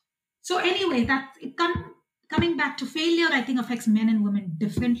 So anyway, coming back to failure, I think affects men and women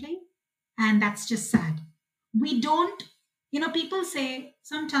differently, and that's just sad. We don't, people say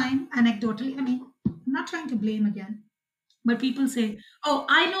sometime anecdotally. I mean, I'm not trying to blame again, but people say, "Oh,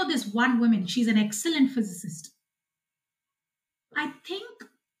 I know this one woman. She's an excellent physicist." I think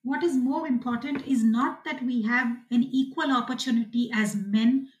what is more important is not that we have an equal opportunity as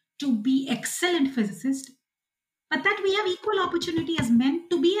men to be excellent physicists, but that we have equal opportunity as men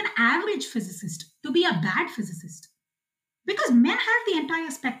to be an average physicist, to be a bad physicist. Because men have the entire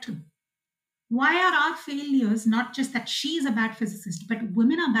spectrum. Why are our failures not just that she's a bad physicist, but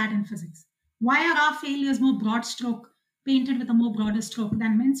women are bad in physics? Why are our failures more broad stroke, painted with a more broader stroke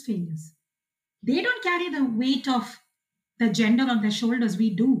than men's failures? They don't carry the weight of the gender on their shoulders, we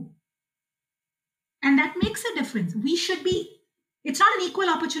do. And that makes a difference. It's not an equal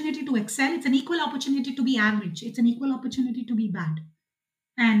opportunity to excel, it's an equal opportunity to be average, it's an equal opportunity to be bad.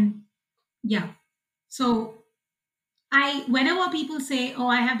 And yeah, so I whenever people say, "Oh,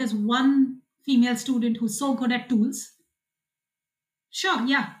 I have this one female student who's so good at tools," sure,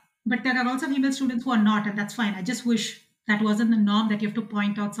 yeah, but there are also female students who are not, and that's fine. I just wish that wasn't the norm that you have to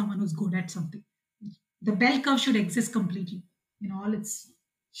point out someone who's good at something. The bell curve should exist completely in all its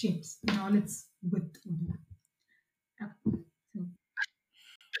shapes, in all its width. Yeah. So,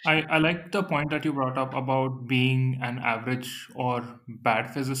 I like the point that you brought up about being an average or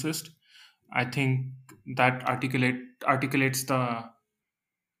bad physicist. I think that articulates the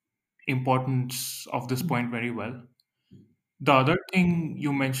importance of this point very well. The other thing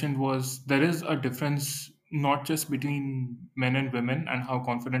you mentioned was there is a difference not just between men and women and how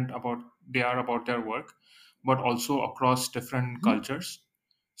confident about they are about their work, but also across different mhm, cultures,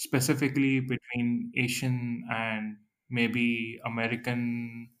 specifically between Asian and maybe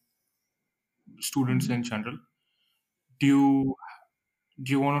American students mhm. in general. Do you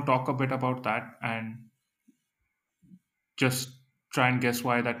do you want to talk a bit about that and just try and guess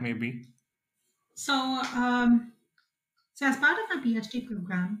why that may be? So, so as part of my PhD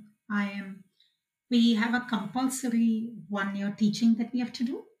program, we have a compulsory 1 year teaching that we have to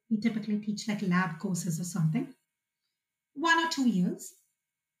do. We typically teach like lab courses or something, 1 or 2 years.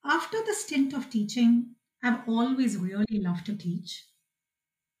 After the stint of teaching, I've always really loved to teach.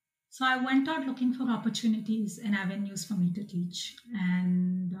 So I went out looking for opportunities and avenues for me to teach.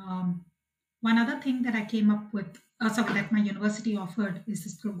 And one other thing that I came up with, sorry, that my university offered is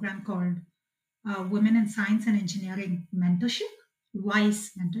this program called Women in Science and Engineering Mentorship,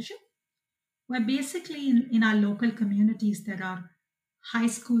 WISE Mentorship, where basically in our local communities there are high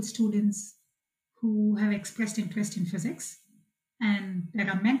school students who have expressed interest in physics, and there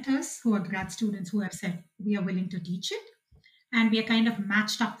are mentors who are grad students who have said we are willing to teach it, and we are kind of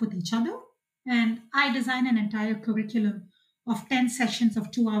matched up with each other. And I design an entire curriculum of 10 sessions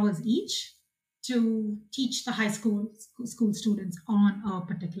of 2 hours each to teach the high school students on a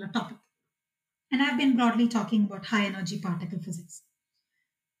particular topic. And I've been broadly talking about high energy particle physics.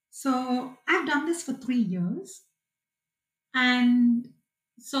 So I've done this for 3 years. And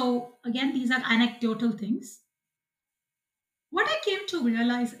so, again, these are anecdotal things. What I came to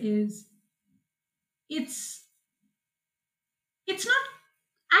realize is it's it's not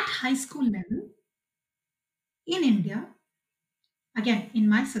at high school level in India, again, in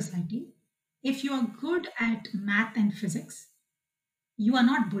my society, if you are good at math and physics, you are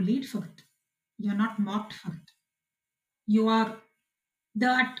not bullied for it. You're not mocked for it. You are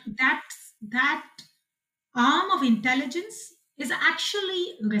that arm of intelligence is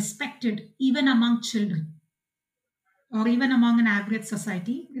actually respected even among children or even among an average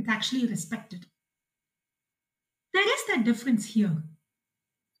society. It's actually respected. There is that difference here.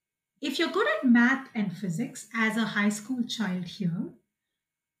 If you're good at math and physics as a high school child here,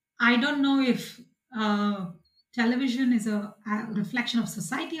 I don't know if television is a reflection of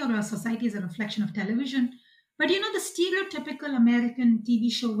society or a society is a reflection of television. But you know, the stereotypical American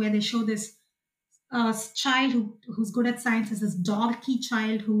TV show where they show this child who's good at science is this dorky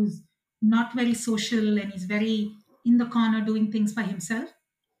child who's not very social and he's very in the corner doing things by himself.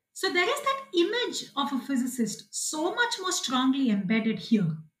 So there is that image of a physicist so much more strongly embedded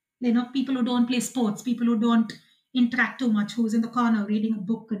here. You know, people who don't play sports, people who don't interact too much, who's in the corner reading a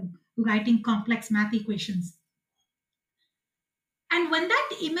book and writing complex math equations. And when that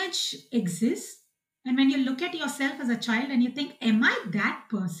image exists, and when you look at yourself as a child and you think, am I that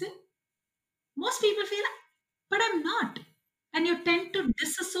person? Most people feel, but I'm not. And you tend to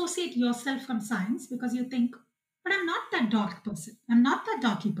disassociate yourself from science because you think, but I'm not that dark person. I'm not that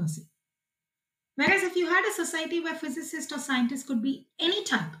darky person. Whereas if you had a society where physicists or scientists could be any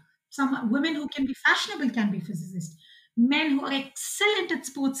type, some women who can be fashionable can be physicists, men who are excellent at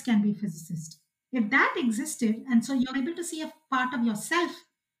sports can be physicists. If that existed, and so you're able to see a part of yourself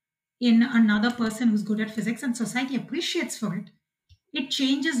in another person who's good at physics and society appreciates for it, it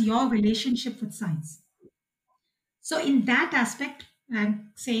changes your relationship with science. So, in that aspect,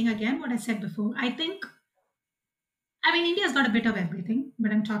 I'm saying again what I said before. I mean, India's got a bit of everything,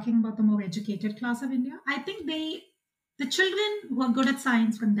 but I'm talking about the more educated class of India. I think the children who are good at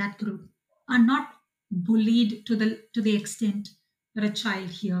science from that group are not bullied to the extent that a child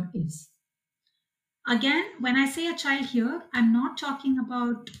here is. Again, when I say a child here, I'm not talking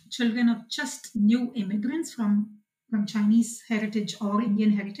about children of just new immigrants from Chinese heritage or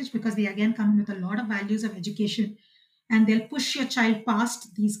Indian heritage, because they again come in with a lot of values of education and they'll push your child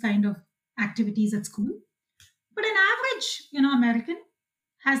past these kind of activities at school. But an average, American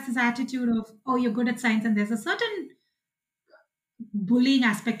has this attitude of, oh, you're good at science, and there's a certain bullying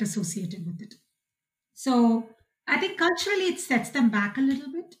aspect associated with it. So I think culturally it sets them back a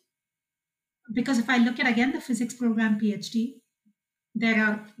little bit. Because if I look at again the physics program PhD, there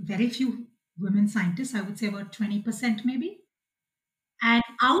are very few women scientists, I would say about 20% maybe. And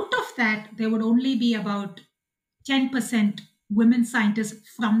out of that, there would only be about 10% women scientists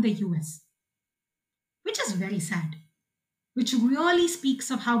from the US, which is very sad, which really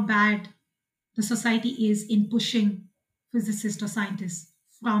speaks of how bad the society is in pushing physicists or scientists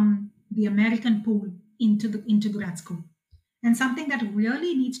from the American pool into grad school. And something that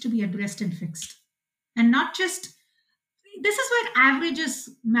really needs to be addressed and fixed. And not just this is where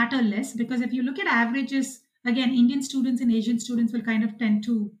averages matter less, because if you look at averages, again, Indian students and Asian students will kind of tend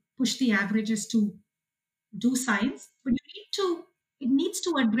to push the averages to do science, but it needs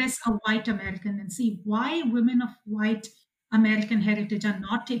to address a white American and see why women of white American heritage are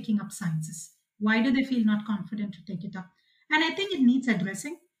not taking up sciences. Why do they feel not confident to take it up? And I think it needs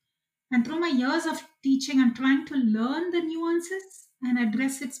addressing. And through my years of teaching, I'm trying to learn the nuances and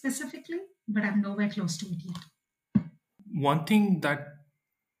address it specifically, but I'm nowhere close to it yet. One thing that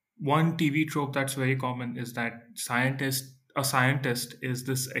one TV trope that's very common is that a scientist is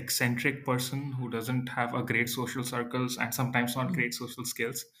this eccentric person who doesn't have a great social circles and sometimes not Mm. great social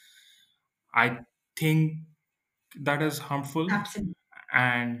skills. I think that is harmful. Absolutely.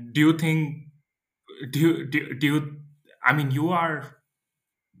 And do you, I mean, you are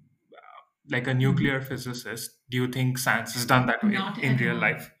like a Mhm. nuclear physicist. Do you think science is done that way Not in at real all.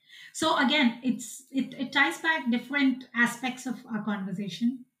 life? So again, it ties back different aspects of our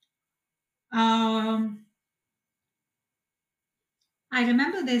conversation. Um, I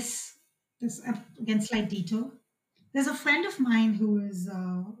remember this again slight detour. There's a friend of mine who's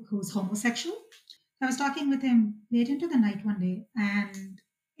homosexual. I was talking with him late into the night one day, and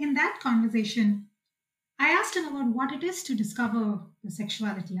in that conversation, I asked him about what it is to discover your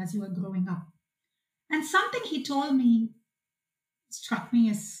sexuality as you were growing up. And something he told me struck me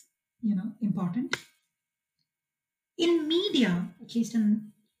as, important. In media, at least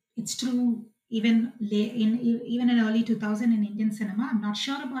it's true even in early 2000 in Indian cinema. I'm not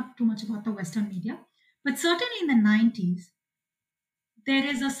sure about too much about the Western media, but certainly in the 90s, there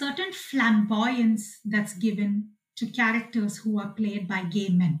is a certain flamboyance that's given to characters who are played by gay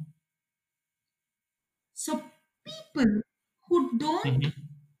men. So people who don't Mhm.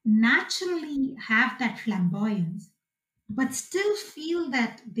 naturally have that flamboyance, but still feel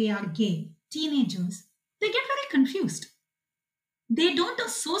that they are gay, teenagers, they get very confused. They don't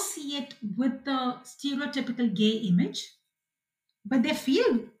associate with the stereotypical gay image, but they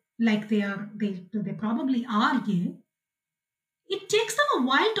feel like they probably are gay. It takes them a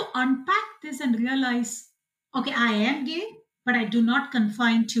while to unpack this and realize, okay, I am gay, but I do not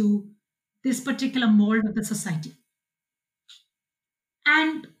confine to this particular mold of the society.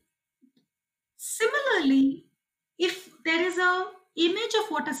 And similarly, if there is a image of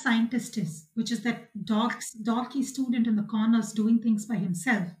what a scientist is, which is that dorky student in the corners doing things by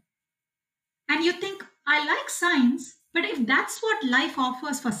himself, and you think, I like science, but if that's what life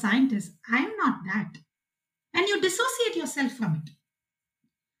offers for scientists, I'm not that. And you dissociate yourself from it,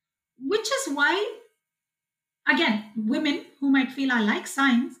 which is why, again, women who might feel I like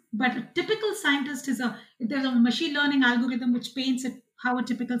science, but a typical scientist if there's a machine learning algorithm which paints it how a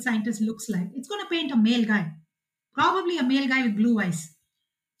typical scientist looks like, it's going to paint a male guy, probably a male guy with blue eyes.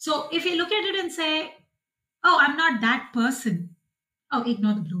 So if you look at it and say, oh, I'm not that person, oh,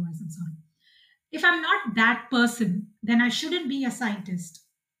 ignore the blue eyes, I'm sorry. If I'm not that person, then I shouldn't be a scientist.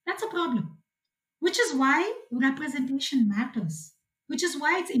 That's a problem, which is why representation matters, which is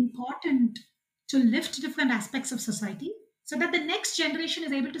why it's important to lift different aspects of society so that the next generation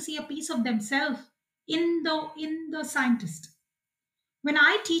is able to see a piece of themselves in the scientist. When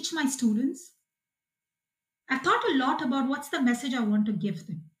I teach my students, I've thought a lot about what's the message I want to give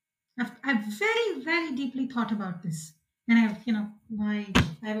them. I've very, very deeply thought about this. And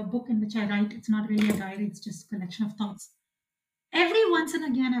I have a book in which I write. It's not really a diary, it's just a collection of thoughts. Every once and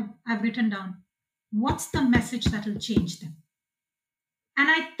again, I've written down what's the message that will change them. And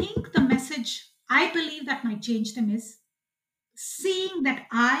I think the message I believe that might change them is seeing that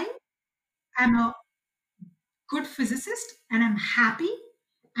I am a good physicist and I'm happy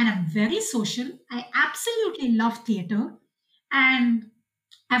and I'm very social. I absolutely love theater and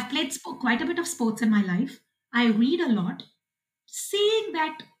I've played quite a bit of sports in my life. I read a lot. Seeing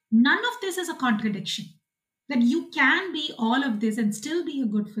that none of this is a contradiction, that you can be all of this and still be a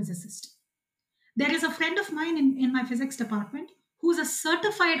good physicist. There is a friend of mine in my physics department who's a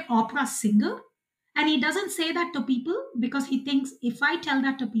certified opera singer, and he doesn't say that to people because he thinks if I tell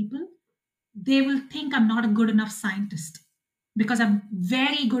that to people, they will think I'm not a good enough scientist because I'm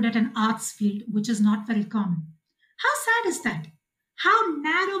very good at an arts field, which is not very common. How sad is that? How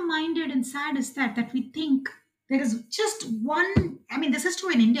narrow minded and sad is that, that we think there is just one. I mean, this is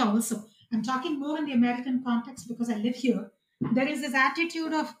true in India also. I'm talking more in the American context because I live here. There is this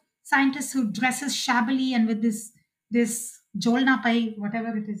attitude of scientists who dresses shabbily and with this jolna pai,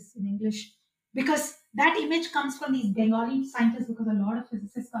 whatever it is in English, because that image comes from these Bengali scientists, because a lot of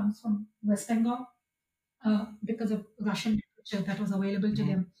physicists comes from West Bengal, because of Russian literature that was available to Mhm.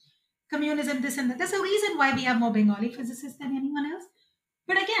 them. Communism, this and that. There's a reason why we have more Bengali physicists than anyone else.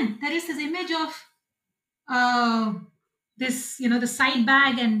 But again, there is this image of uh, this, the side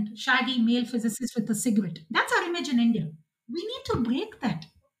bag and shaggy male physicist with a cigarette. That's our image in India. We need to break that.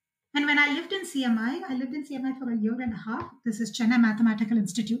 And when I lived in CMI, I lived in CMI for a year and a half. This is Chennai Mathematical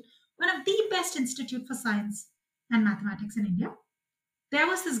Institute, one of the best institute for science and mathematics in India. There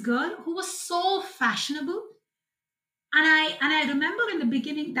was this girl who was so fashionable, and I remember in the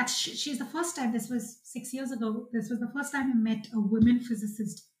beginning that she's the first time. This was 6 years ago. This was the first time I met a women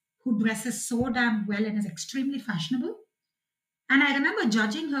physicist who dresses so damn well and is extremely fashionable. And I remember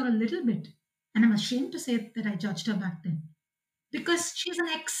judging her a little bit, and I'm ashamed to say that I judged her back then because she's an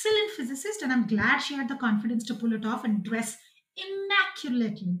excellent physicist, and I'm glad she had the confidence to pull it off and dress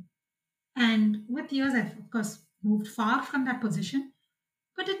immaculately. And with years, I've of course moved far from that position.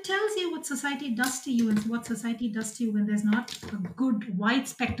 But it tells you what society does to you and what society does to you when there's not a good wide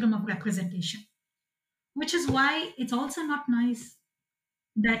spectrum of representation. Which is why it's also not nice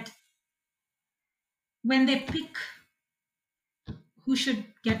that when they pick who should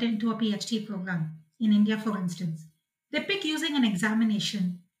get into a PhD program in India, for instance, they pick using an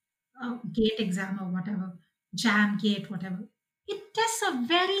examination, a gate exam or whatever, jam, gate, whatever. It tests a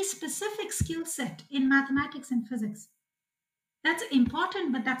very specific skill set in mathematics and physics. That's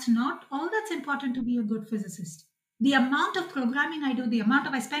important, but that's not all that's important to be a good physicist. The amount of programming I do, the amount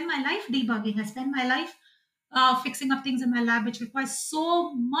of I spend my life debugging, I spend my life fixing up things in my lab, which requires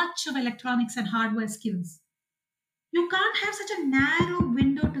so much of electronics and hardware skills. You can't have such a narrow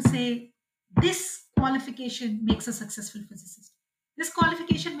window to say this qualification makes a successful physicist. This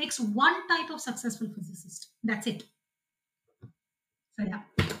qualification makes one type of successful physicist. That's it. So yeah.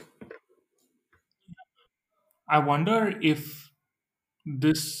 I wonder if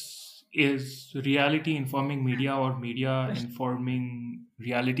this is reality informing media or media Question. informing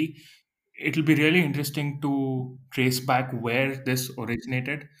reality. It'll be really interesting to trace back where this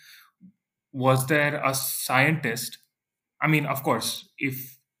originated. Was there a scientist? I mean, of course,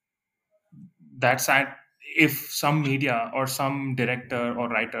 that sci- if some media or some director or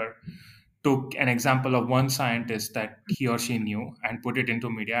writer took an example of one scientist that he or she knew and put it into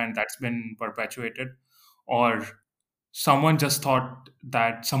media, and that's been perpetuated, or someone just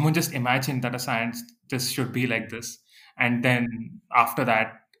imagined that a scientist should be like this, and then after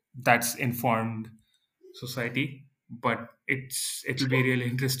that, that's informed society. But it'll be really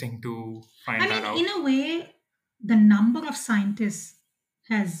interesting to I find that mean, in out. a way, the number of scientists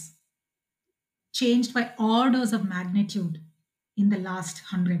has changed by orders of magnitude in the last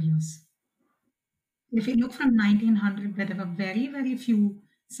 100 years. If you look from 1900, where there were very, very few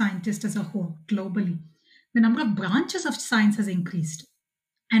scientists as a whole globally, the number of branches of science has increased.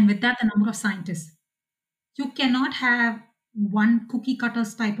 And with that, the number of scientists. You cannot have one cookie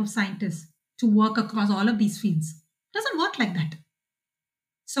cutters type of scientist to work across all of these fields. It doesn't work like that.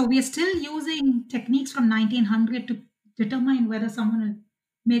 So we are still using techniques from 1900 to determine whether someone will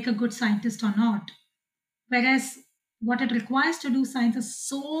make a good scientist or not. Whereas what it requires to do science is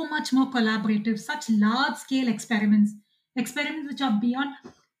so much more collaborative, such large scale experiments, experiments which are beyond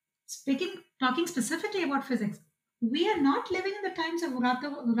talking specifically about physics. We are not living in the times of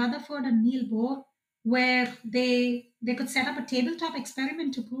Rutherford and Neil Bohr, where they could set up a tabletop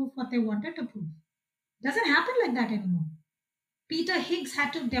experiment to prove what they wanted to prove. Doesn't happen like that anymore. Peter Higgs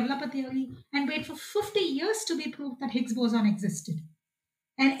had to develop a theory and wait for 50 years to be proved that Higgs boson existed.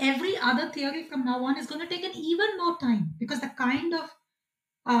 And every other theory from now on is going to take an even more time because the kind of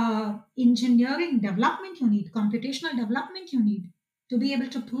engineering development you need, computational development you need to be able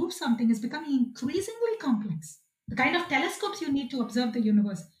to prove something is becoming increasingly complex. The kind of telescopes you need to observe the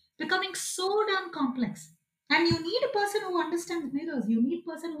universe becoming so damn complex. And you need a person who understands mirrors. You need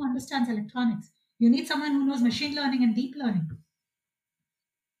a person who understands electronics. You need someone who knows machine learning and deep learning.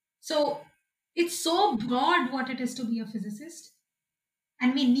 So it's so broad what it is to be a physicist,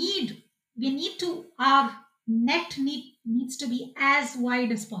 and we need to our needs to be as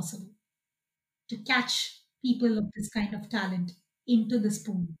wide as possible to catch people of this kind of talent into this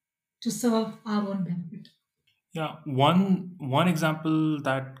pool to serve our own benefit. Yeah, one example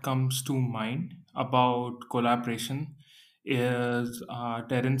that comes to mind about collaboration is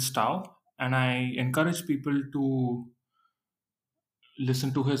Terence Tao, and I encourage people to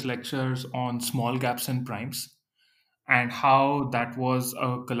listened to his lectures on small gaps and primes and how that was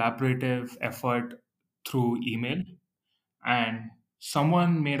a collaborative effort through email. And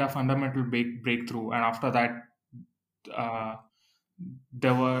someone made a fundamental breakthrough, and after that, uh,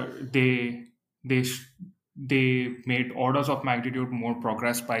 there were they sh- they made orders of magnitude more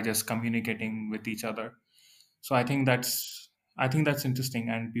progress by just communicating with each other. So I think that's interesting,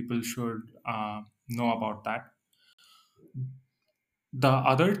 and people should know about that. The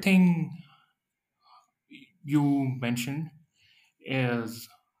other thing you mentioned is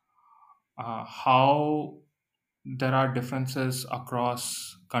how there are differences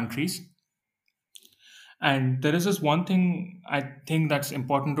across countries. And there is this one thing I think that's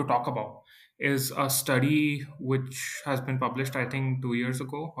important to talk about is a study which has been published, I think, 2 years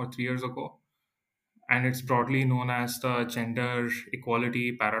ago or 3 years ago, and it's broadly known as the gender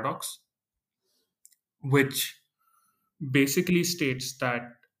equality paradox, which basically states that,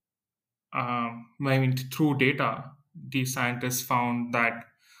 I mean, through data, the scientists found that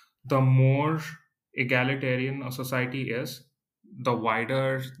the more egalitarian a society is, the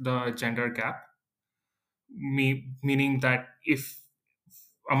wider the gender gap. Meaning that if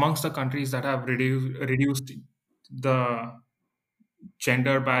amongst the countries that have reduced the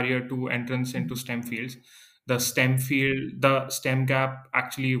gender barrier to entrance into STEM fields, the STEM gap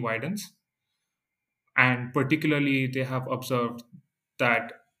actually widens. And particularly, they have observed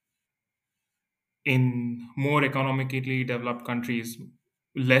that in more economically developed countries,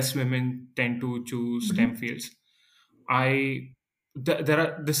 less women tend to choose STEM Mhm. fields. I there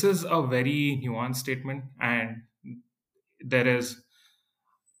are This is a very nuanced statement, and there is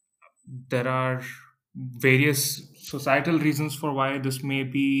there are various societal reasons for why this may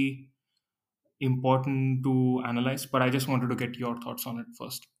be important to analyze, but I just wanted to get your thoughts on it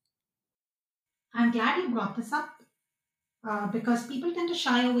first. I'm glad you brought this up because people tend to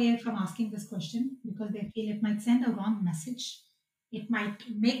shy away from asking this question because they feel it might send a wrong message. It might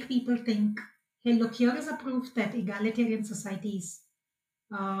make people think, hey, look, here is a proof that egalitarian societies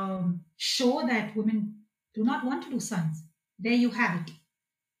show that women do not want to do science. There you have it.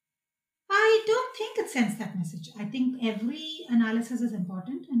 I don't think it sends that message. I think every analysis is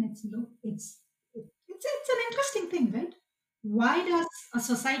important, and it's an interesting thing, right? Why does a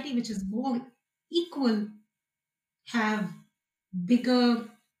society which is more equal have bigger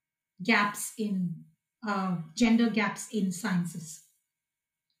gaps in gender gaps in sciences?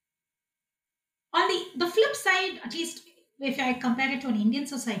 On the flip side, at least if I compare it to an Indian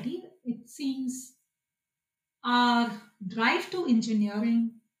society, it seems our drive to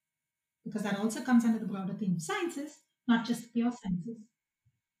engineering, because that also comes under the broader theme of sciences, not just pure sciences,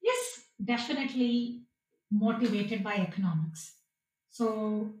 is definitely motivated by economics.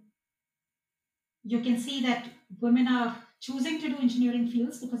 So you can see that women are choosing to do engineering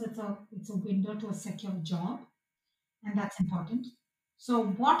fields because it's a window to a secure job, and that's important. So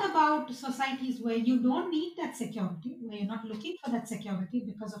what about societies where you don't need that security, where you're not looking for that security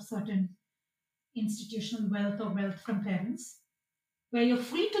because of certain institutional wealth or wealth from parents, where you're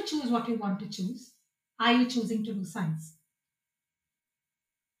free to choose what you want to choose? Are you choosing to do science?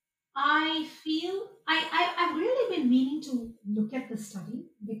 I've really been meaning to look at this study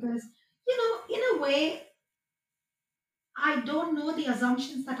because, in a way, I don't know the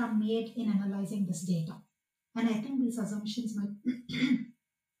assumptions that are made in analyzing this data. And I think these assumptions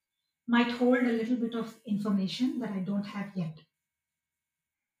might hold a little bit of information that I don't have yet.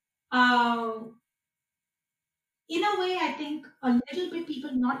 Uh, in a way, I think a little bit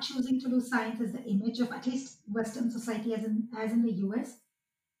people not choosing to do science is the image of at least Western society, as in the US,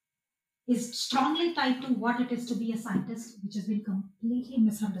 is strongly tied to what it is to be a scientist, which has been completely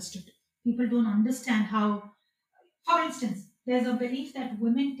misunderstood. People don't understand how, for instance, there's a belief that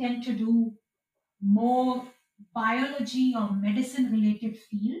women tend to do more biology or medicine related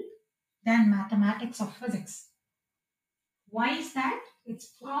field than mathematics or physics. Why is that?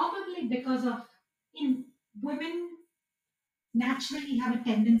 It's probably because of in women naturally have a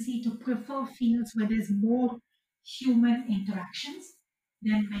tendency to prefer fields where there's more human interactions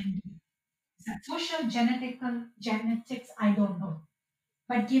than men do. Is that social, genetics? I don't know.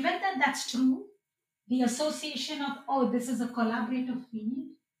 But given that that's true, the association of, oh, this is a collaborative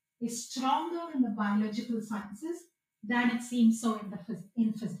field is stronger in the biological sciences than it seems so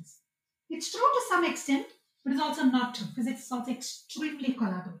in physics. It's true to some extent, but it's also not true. Physics is also extremely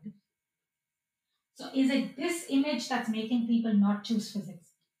collaborative. So is it this image that's making people not choose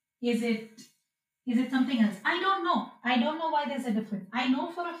physics? Is it is it something else? I don't know. I don't know why there's a difference. I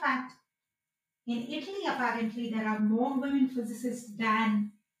know for a fact in Italy apparently there are more women physicists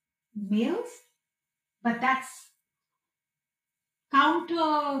than males, but that's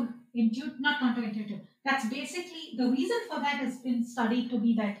counterintuitive, not counterintuitive. That's basically the reason for that has been studied to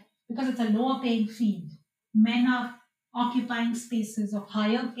be that because it's a lower paying field, men are occupying spaces of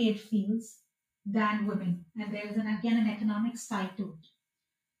higher paid fields than women, and there is again an economic side to it.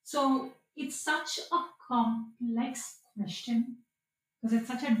 So it's such a complex question because it's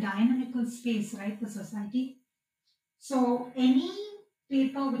such a dynamical space, right? The society. So any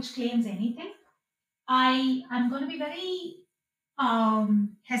paper which claims anything, I'm going to be very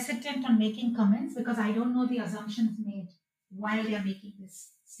hesitant on making comments because I don't know the assumptions made while they are making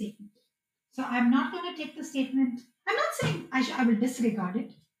this statement. So I'm not going to take the statement. I'm not saying I will disregard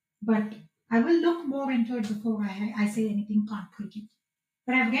it, but I will look more into it before I say anything concrete.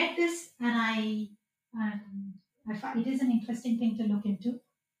 But I've read this and I find it is an interesting thing to look into,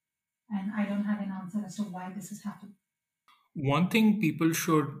 and I don't have an answer as to why this has happened. One thing people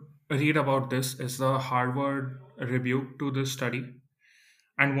should read about this is the Harvard review to this study.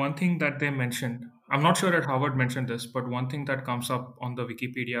 And one thing that they mentioned, I'm not sure that Harvard mentioned this, but one thing that comes up on the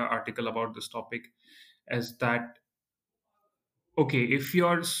Wikipedia article about this topic is that okay, if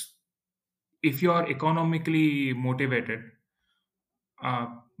you're economically motivated,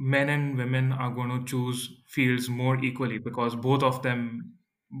 men and women are going to choose fields more equally because both of them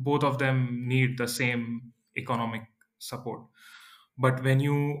need the same economic support. But when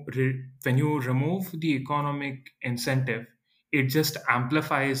you remove the economic incentive, it just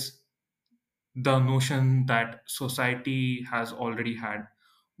amplifies the notion that society has already had.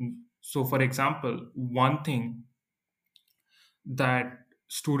 So for example, one thing that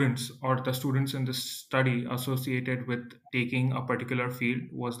students or the students in this study associated with taking a particular field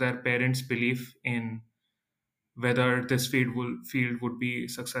was their parents' belief in whether this field would be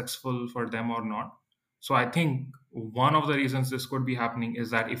successful for them or not. So I think one of the reasons this could be happening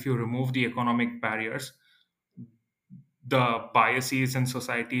is that if you remove the economic barriers, the biases in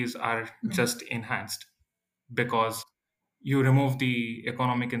societies are just enhanced because you remove the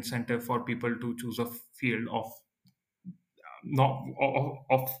economic incentive for people to choose a field of not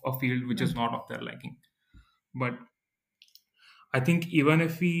of a field which is Right. not of their liking. But I think even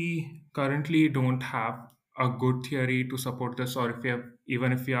if we currently don't have a good theory to support this, or if we have,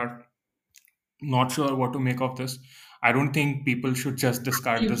 even if we are not sure what to make of this, I don't think people should just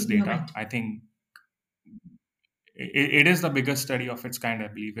discard this Absolutely, you're data. right. I think it is the biggest study of its kind. I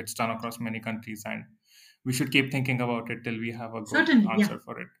believe it's done across many countries, and we should keep thinking about it till we have a good Certainly, yeah. answer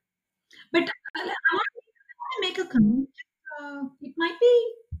for it. But I want to make a comment. It might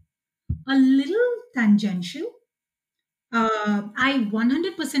be a little tangential. I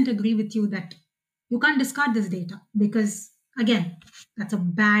 100% agree with you that you can't discard this data because, again, that's a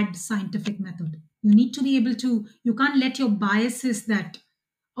bad scientific method. You need to be able to, you can't let your biases that,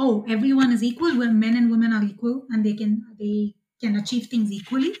 oh, everyone is equal, when men and women are equal and they can achieve things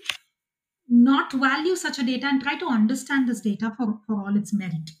equally, not value such a data and try to understand this data for all its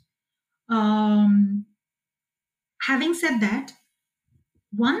merit. Um, Having said that,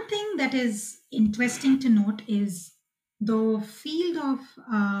 one thing that is interesting to note is the field of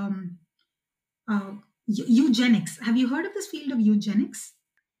uh, eugenics. Have you heard of this field of eugenics?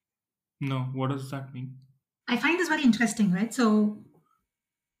 No, what does that mean? I find this very interesting, right? So,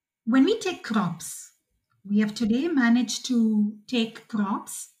 when we take crops, we have today managed to take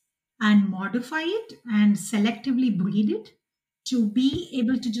crops and modify it and selectively breed it to be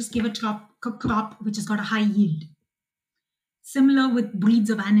able to just give a crop which has got a high yield. Similar with breeds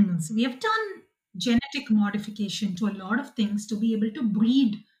of animals. We have done genetic modification to a lot of things to be able to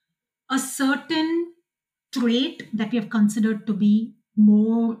breed a certain trait that we have considered to be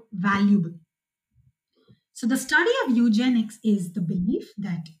more valuable. So, the study of eugenics is the belief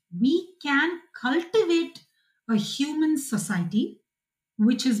that we can cultivate a human society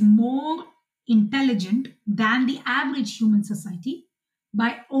which is more intelligent than the average human society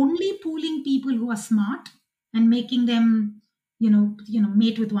by only pooling people who are smart and making them,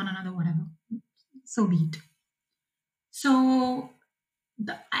 mate with one another, whatever. So be it. So,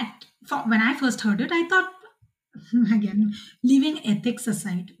 when I first heard it, I thought, again, leaving ethics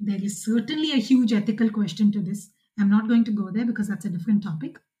aside, there is certainly a huge ethical question to this. I'm not going to go there because that's a different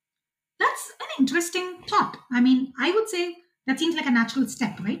topic. That's an interesting thought. I mean, I would say that seems like a natural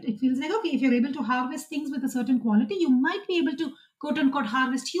step, right? It feels like, okay, if you're able to harvest things with a certain quality, you might be able to, quote unquote,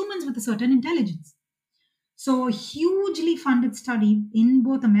 harvest humans with a certain intelligence. So, hugely funded study in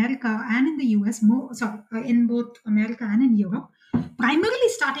both America and in the US, in both America and in Europe, primarily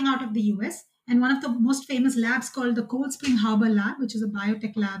starting out of the US. And one of the most famous labs called the Cold Spring Harbor Lab, which is a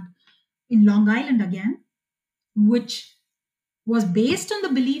biotech lab in Long Island again, which was based on the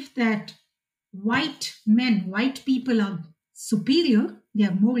belief that white people are superior, they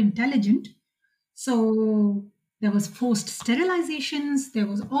are more intelligent. So there was forced sterilizations. There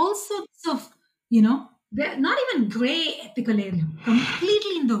was all sorts of, they're not even gray ethical area,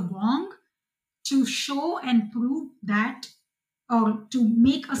 completely in the wrong to show and prove that, or to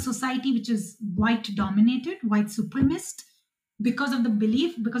make a society which is white dominated, white supremacist, because of the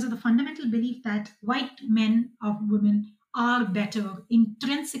belief, because of the fundamental belief that white men or women are better,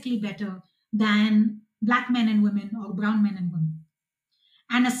 intrinsically better than black men and women or brown men and women.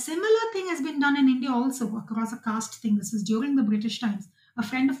 And a similar thing has been done in India also across a caste thing. This was during the British times. A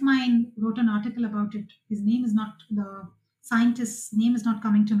friend of mine wrote an article about it. His name is not, the scientist's name is not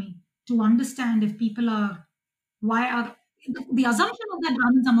coming to me, to understand if people are, why are, the assumption was that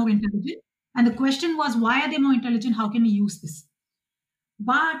Brahmins are more intelligent. And the question was, why are they more intelligent? How can we use this?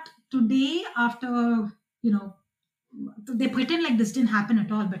 But today, after, you know, they pretend like this didn't happen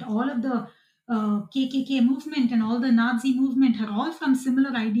at all, but all of the KKK movement and all the Nazi movement are all from similar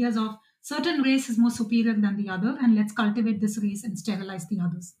ideas of certain race is more superior than the other, and let's cultivate this race and sterilize the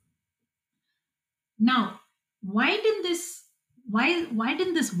others. Now, why did this? Why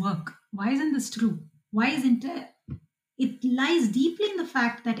didn't this work? Why isn't this true? Why isn't it? It lies deeply in the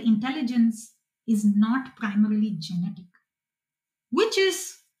fact that intelligence is not primarily genetic, which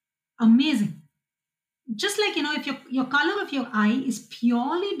is amazing. Just like, if your color of your eye is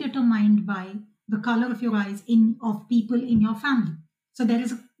purely determined by the color of your eyes in of people in your family, so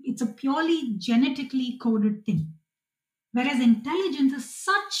it's a purely genetically coded thing, whereas intelligence is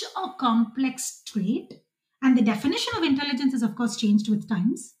such a complex trait, and the definition of intelligence is of course changed with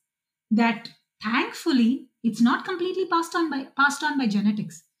times, that thankfully it's not completely passed on by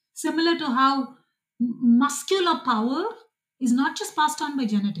genetics, similar to how muscular power is not just passed on by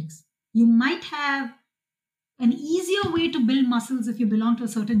genetics. You might have an easier way to build muscles if you belong to a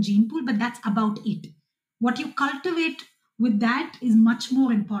certain gene pool, but that's about it. What you cultivate with that is much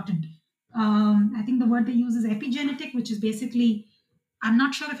more important. I think the word they use is epigenetic, which is basically, I'm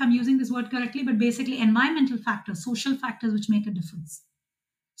not sure if I'm using this word correctly, but basically environmental factors, social factors which make a difference.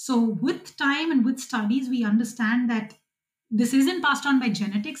 So, with time and with studies, we understand that this isn't passed on by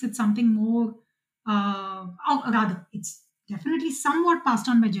genetics, it's something more, or rather, it's definitely somewhat passed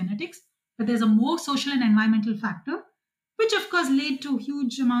on by genetics, but there's a more social and environmental factor, which of course led to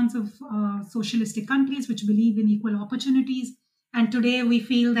huge amounts of socialistic countries which believe in equal opportunities. And today we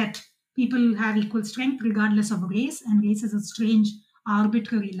feel that people have equal strength regardless of race, and race is a strange,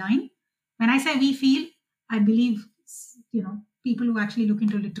 arbitrary line. When I say we feel, I believe, people who actually look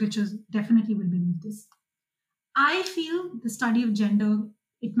into literatures definitely will believe this. I feel the study of gender,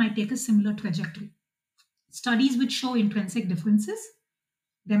 it might take a similar trajectory. Studies which show intrinsic differences,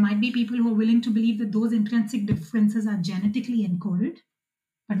 there might be people who are willing to believe that those intrinsic differences are genetically encoded,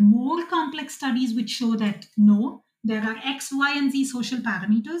 but more complex studies which show that no, there are X, Y, and Z social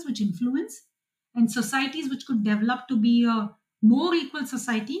parameters which influence, and societies which could develop to be a more equal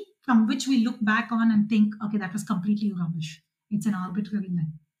society from which we look back on and think, okay, that was completely rubbish. It's an arbitrary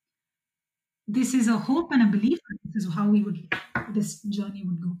line. This is a hope and a belief. This is how this journey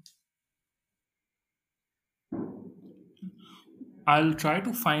would go. I'll try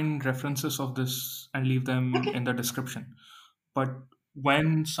to find references of this and leave them Okay. in the description. But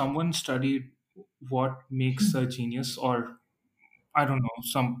when someone studied what makes a genius, or I don't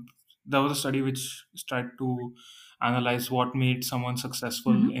know, there was a study which tried to analyze what made someone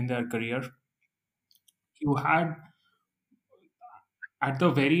successful Mhm. in their career. You had at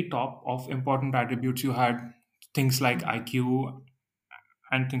the very top of important attributes, you had things like IQ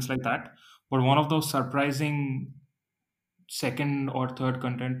and things like that. But one of those surprising second or third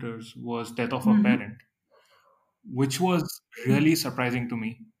contenders was death of a Mhm. parent, which was really surprising to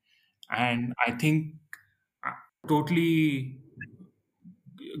me. And I think uh, totally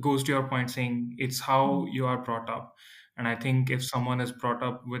goes to your point saying it's how you are brought up. And I think if someone is brought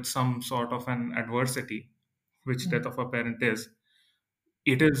up with some sort of an adversity, which Right. death of a parent is,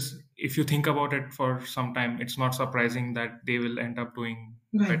 it is, if you think about it for some time, it's not surprising that they will end up doing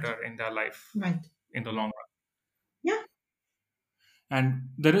Right. better in their life Right. in the long run. Yeah. And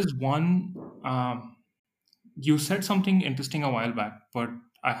there is one, you said something interesting a while back, but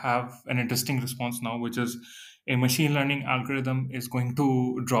I have an interesting response now, which is a machine learning algorithm is going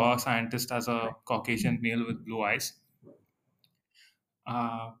to draw a scientist as a Caucasian male with blue eyes.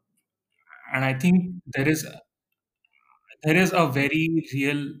 Uh, and I think there is a very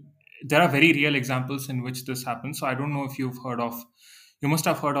real, there are very real examples in which this happens. So I don't know if you must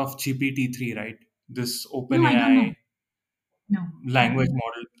have heard of GPT-3, right? This No, I don't know. OpenAI No. language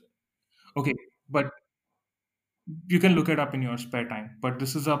model. Okay, but you can look it up in your spare time. But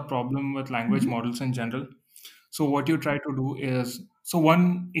this is a problem with language Mhm. models in general. So what you try to do is, so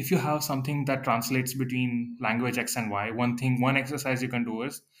one, if you have something that translates between language X and Y, one exercise you can do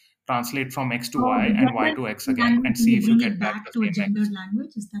is translate from X to Oh, Y the and Y gendered to X again language, and and see you if you bring get it back back the to a same gendered X.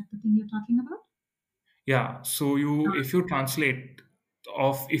 language. Is that the thing you're talking about? Yeah. So if you translate,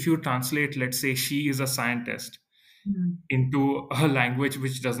 let's say she is a scientist Mm. into a language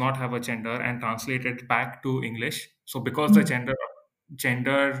which does not have a gender and translate it back to English. So because the Mm.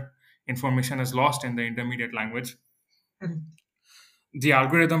 gender information is lost in the intermediate language, Correct. the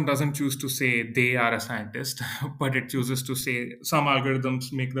algorithm doesn't choose to say they are a scientist, but it chooses to say, some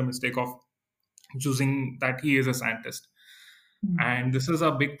algorithms make the mistake of choosing that he is a scientist. Mm. And this is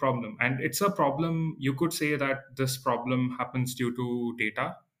a big problem. And it's a problem, you could say that this problem happens due to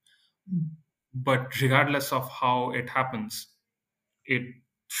data, Mm. but regardless of how it happens, it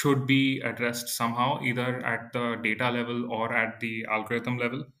should be addressed somehow, either at the data level or at the algorithm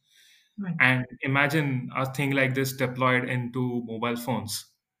level. Right. And imagine a thing like this deployed into mobile phones.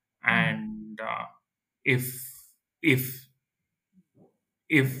 Mm. And if if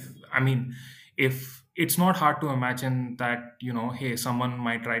if I mean, if it's not hard to imagine that, hey, someone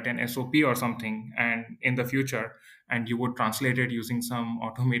might write an SOP or something and in the future, and you would translate it using some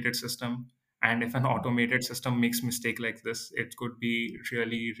automated system, and if an automated system makes mistake like this, it could be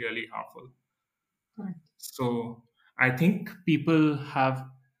really, really harmful. Correct. So I think people have,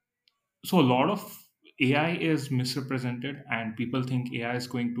 so a lot of AI is misrepresented, and people think AI is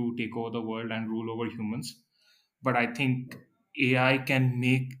going to take over the world and rule over humans. But I think AI can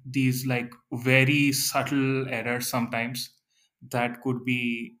make these like very subtle errors sometimes that could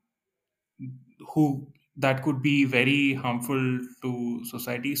be who that could be very harmful to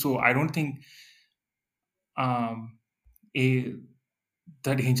society. So I don't think um, a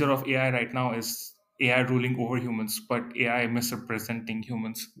the danger of AI right now is AI ruling over humans, but AI misrepresenting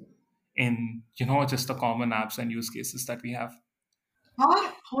humans in just the common apps and use cases that we have.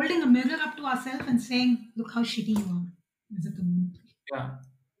 Or holding a mirror up to ourselves and saying, "Look how shitty you are." Is it the moment? Yeah.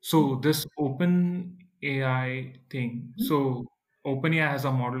 So this Open AI thing. So OpenAI has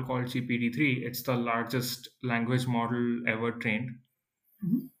a model called GPT-3. It's the largest language model ever trained.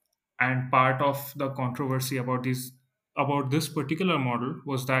 Mm-hmm. And part of the controversy about this particular model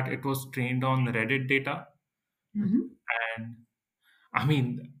was that it was trained on Reddit data. Mm-hmm. And I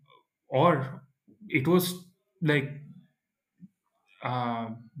mean, or it was like uh,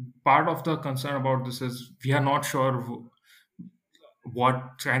 part of the concern about this is we are not sure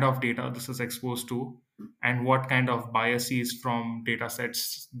what kind of data this is exposed to and what kind of biases from data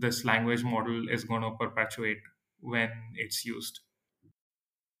sets this language model is going to perpetuate when it's used.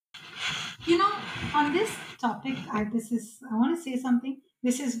 You know, on this topic, I want to say something.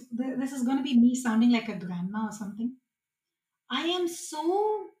 This is going to be me sounding like a grandma or something. I am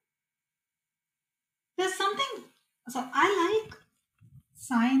so there's something. So I like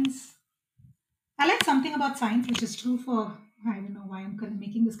science. I like something about science, which is true for, I don't know why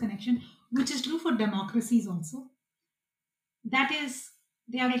making this connection, which is true for democracies also. That is,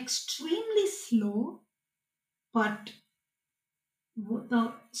 they are extremely slow, but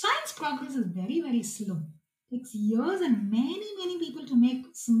the science progress is very, very slow. It takes years and many, many people to make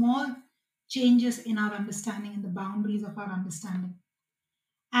small changes in our understanding, in the boundaries of our understanding.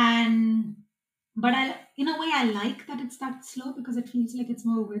 And but in a way, I like that it's that slow because it feels like it's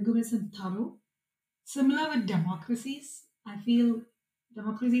more rigorous and thorough. Similar with democracies, I feel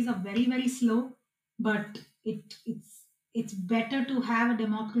democracies are very, very slow, but it's better to have a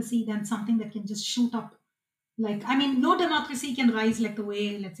democracy than something that can just shoot up. Like, I mean, no democracy can rise like the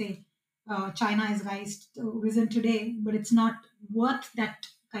way, let's say, China has risen today, but it's not worth that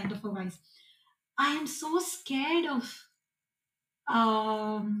kind of a rise. I am so scared of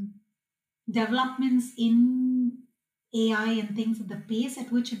um, developments in AI and things at the pace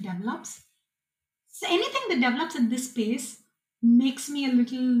at which it develops. So anything that develops at this pace makes me a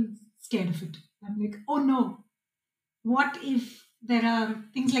little scared of it. I'm like, oh no, what if there are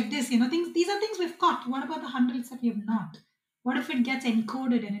things like this? Things these are things we've caught. What about the hundreds that we have not? What if it gets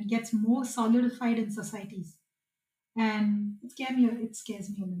encoded and it gets more solidified in societies? And it scares me a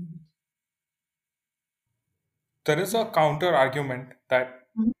little bit. There is a counter argument that,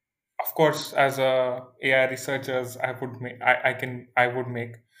 Mhm. of course, as a AI researchers, I would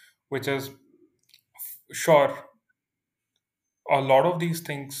make, which is, sure, a lot of these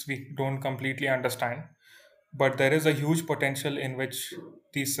things we don't completely understand, but there is a huge potential in which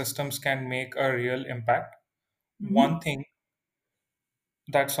these systems can make a real impact. One Mhm. thing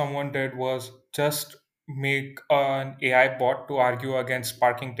that someone did was just make an AI bot to argue against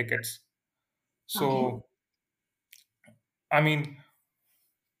parking tickets. Okay. So, I mean,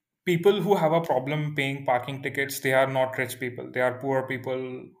 people who have a problem paying parking tickets, they are not rich people. They are poor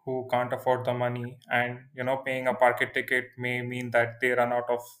people who can't afford the money, and paying a parking ticket may mean that they run out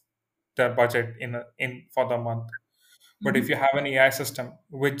of their budget in for the month. But if Mhm. you have an AI system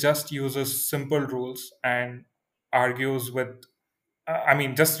which just uses simple rules and argues with, I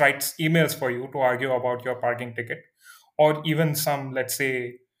mean, just writes emails for you to argue about your parking ticket, or even some, let's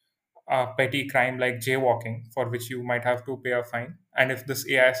say, petty crime like jaywalking, for which you might have to pay a fine. And if this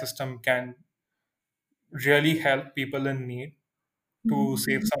AI system can really help people in need to Mhm.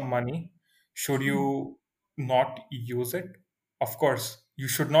 save some money, should Mhm. you not use it? Of course, you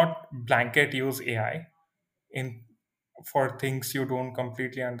should not blanket use AI in for things you don't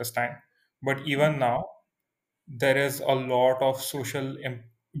completely understand. But even now, there is a lot of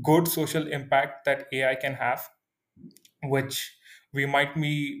good social impact that AI can have, which we might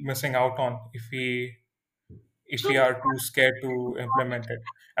be missing out on if we True. are too scared to implement it.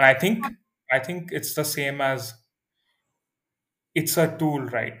 And I think it's the same as, it's a tool,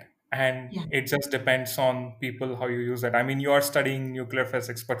 right? And Yeah. it just depends on people how you use it. I mean, you are studying nuclear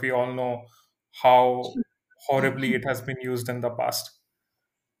physics, but we all know how True. Yeah. horribly it has been used in the past.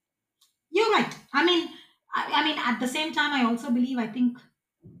 You're right. I mean, at the same time, I also believe, I think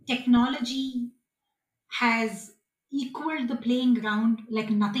technology has equaled the playing ground like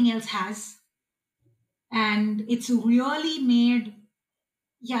nothing else has. And it's really made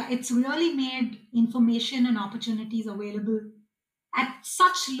information and opportunities available at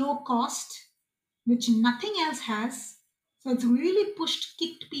such low cost, which nothing else has. So it's really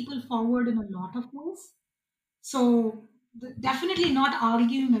kicked people forward in a lot of ways. So definitely not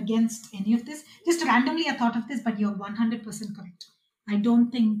arguing against any of this. Just randomly I thought of this, but you're 100% correct. I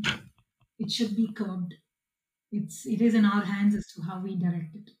don't think it should be curbed. It is in our hands as to how we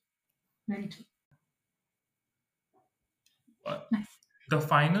direct it. Very true. Uh, Nice. the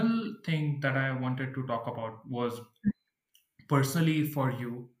final thing that I wanted to talk about was, personally for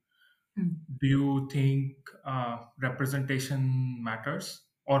you, Mm. do you think representation matters,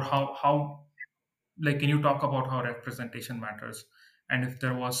 or how like, can you talk about how representation matters, and if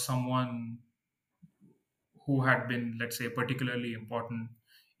there was someone who had been, let's say, particularly important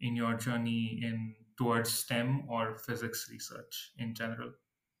in your journey in towards STEM or physics research in general?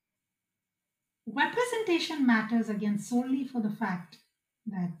 Representation matters again solely for the fact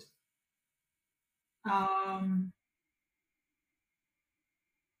that um,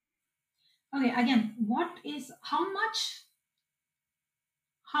 okay, again, what do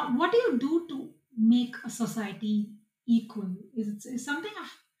you do to make a society equal? Is something of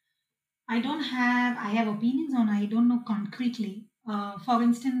I have opinions on, I don't know concretely. For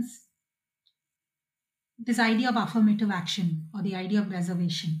instance, this idea of affirmative action or the idea of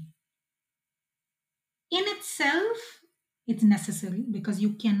reservation. In itself, it's necessary because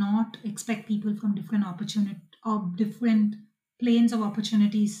you cannot expect people from different opportunity or different planes of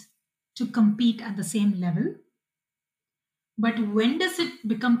opportunities to compete at the same level. But when does it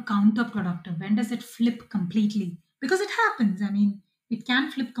become counterproductive? When does it flip completely? Because it happens. I mean, it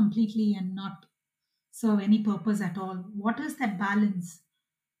can flip completely and not serve any purpose at all. What is that balance?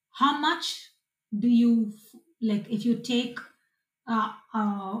 How much do you like if you take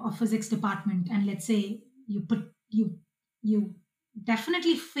a physics department and let's say you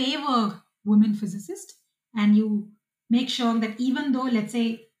definitely favor women physicists and you make sure that even though let's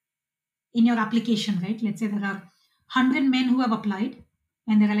say in your application, right? Let's say there are 100 men who have applied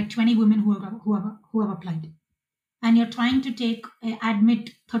and there are like 20 women who have applied. And you're trying to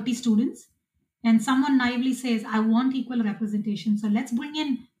admit 30 students and someone naively says, I want equal representation. So let's bring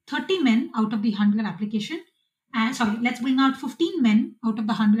in 30 men out of the 100 application. And sorry, let's bring out 15 men out of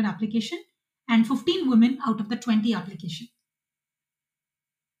the 100 application and 15 women out of the 20 application.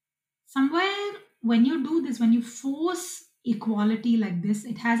 Somewhere when you do this, when you force equality like this,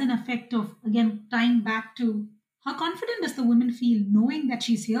 it has an effect of again tying back to how confident does the woman feel knowing that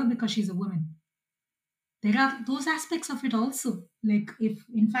she's here because she's a woman. There are those aspects of it also. Like if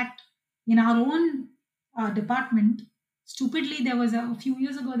in fact in our own department, stupidly a few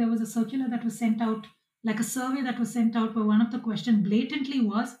years ago there was a circular that was sent out, like a survey that was sent out where one of the question blatantly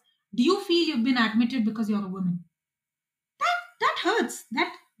was, do you feel you've been admitted because you're a woman? That hurts.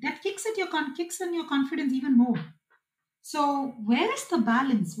 That kicks in your confidence even more. So where is the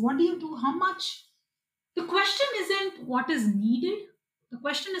balance? What do you do? How much? The question isn't what is needed. The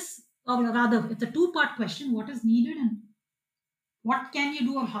question is, or rather, it's a two-part question: what is needed and what can you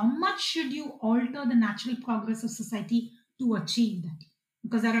do, or how much should you alter the natural progress of society to achieve that?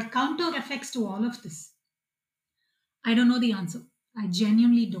 Because there are counter effects to all of this. I don't know the answer. I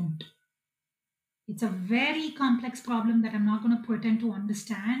genuinely don't. It's a very complex problem that I'm not going to pretend to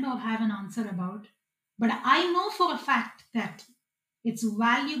understand or have an answer about. But I know for a fact that it's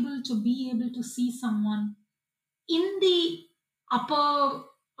valuable to be able to see someone in the upper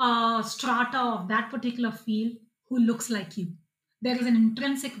strata of that particular field who looks like you. There is an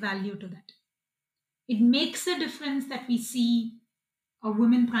intrinsic value to that. It makes a difference that we see a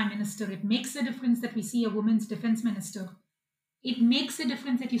woman prime minister. It makes a difference that we see a woman's defense minister. It makes a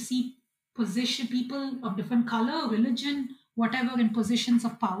difference that you see position people of different color, religion, whatever in positions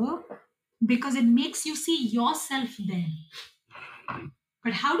of power, because it makes you see yourself there.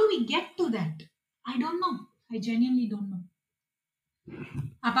 But how do we get to that? I don't know. I genuinely don't know.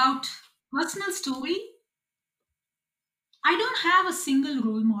 About personal story, I don't have a single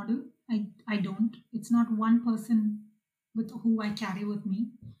role model. I don't. It's not one person with who I carry with me.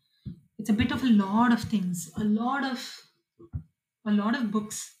 It's a bit of a lot of things, a lot of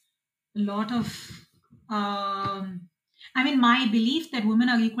books, a lot of I mean, my belief that women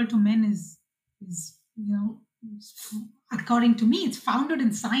are equal to men is according to me, it's founded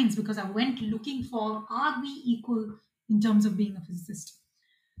in science because I went looking for, are we equal in terms of being a physicist?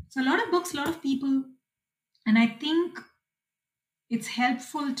 So a lot of books, a lot of people, and I think it's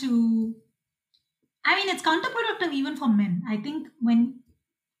helpful to, I mean, it's counterproductive even for men. I think when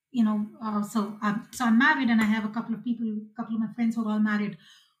so I'm married and I have a couple of people, a couple of my friends who are all married,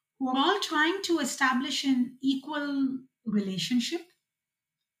 who are all trying to establish an equal relationship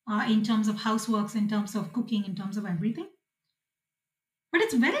in terms of houseworks, in terms of cooking, in terms of everything. But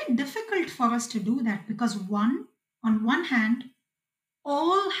it's very difficult for us to do that because on one hand,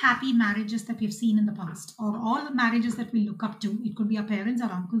 all happy marriages that we've seen in the past, or all the marriages that we look up to, it could be our parents,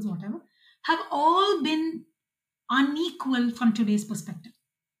 our uncles, whatever, have all been unequal from today's perspective.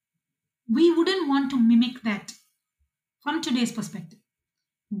 We wouldn't want to mimic that from today's perspective.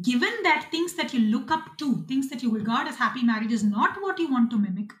 Given that things that you look up to, things that you regard as happy marriage is not what you want to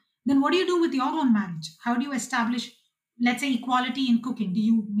mimic, then what do you do with your own marriage? How do you establish, let's say, equality in cooking? Do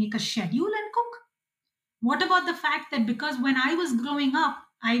you make a schedule and cook? What about the fact that because when I was growing up,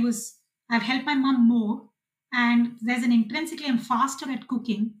 I've helped my mom more, and there's an intrinsically I'm faster at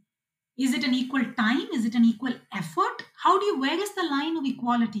cooking. Is it an equal time? Is it an equal effort? Where is the line of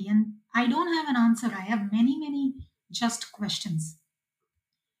equality? And I don't have an answer. I have many, many just questions.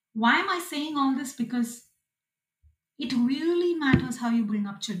 Why am I saying all this? Because it really matters how you bring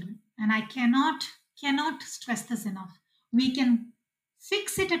up children. And I cannot stress this enough. We can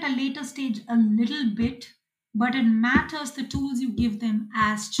fix it at a later stage a little bit, but it matters the tools you give them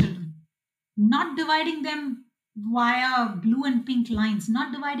as children. Not dividing them via blue and pink lines,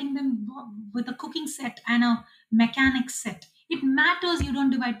 not dividing them with a cooking set and a mechanics set. It matters you don't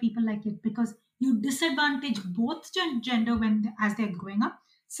divide people like it because you disadvantage both gender when as they're growing up.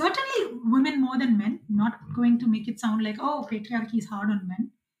 Certainly women more than men, not going to make it sound like, oh, patriarchy is hard on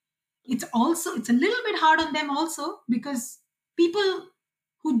men. It's a little bit hard on them also because people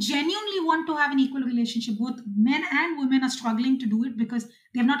who genuinely want to have an equal relationship, both men and women are struggling to do it because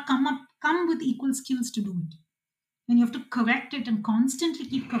they have not come with equal skills to do it. And you have to correct it and constantly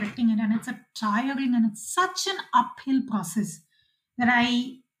keep correcting it, and it's a tiring and it's such an uphill process that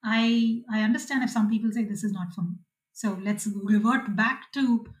I understand if some people say this is not for me. So let's revert back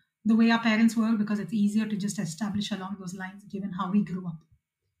to the way our parents were because it's easier to just establish along those lines given how we grew up.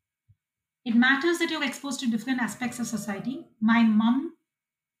 It matters that you're exposed to different aspects of society. My mom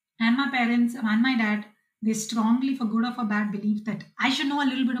and my parents and my dad, they strongly, for good or for bad, believe that I should know a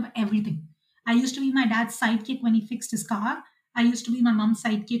little bit of everything. I used to be my dad's sidekick when he fixed his car. I used to be my mom's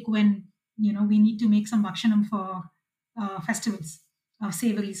sidekick when we need to make some bhakshanam for festivals, or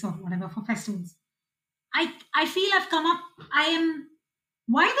savories or whatever for festivals. I feel I've come up. I am.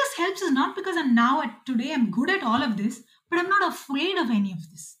 Why this helps is not because today I'm good at all of this, but I'm not afraid of any of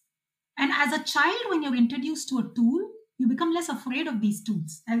this. And as a child, when you're introduced to a tool, you become less afraid of these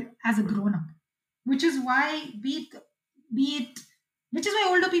tools as a grown up, which is why which is why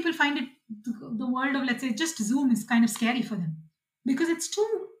older people find it the world of, let's say, just Zoom is kind of scary for them because it's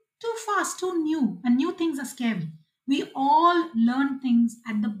too fast, too new, and new things are scary. We all learn things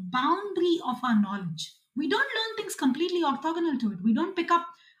at the boundary of our knowledge. We don't learn things completely orthogonal to it. We don't pick up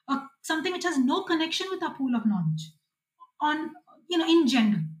something which has no connection with our pool of knowledge on in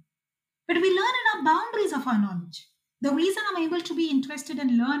general, but we learn in our boundaries of our knowledge. The reason I'm able to be interested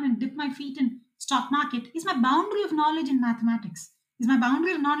and learn and dip my feet in stock market is my boundary of knowledge in mathematics, is my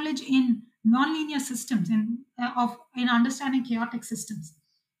boundary of knowledge in nonlinear systems, in understanding chaotic systems.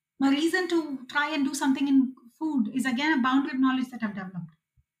 My reason to try and do something in food is again a boundary of knowledge that I've developed.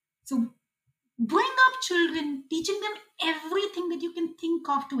 So bring up children, teaching them everything that you can think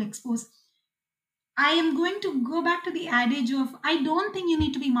of to expose. I am going to go back to the adage of I don't think you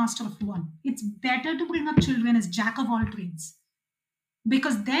need to be master of one. It's better to bring up children as jack of all trades,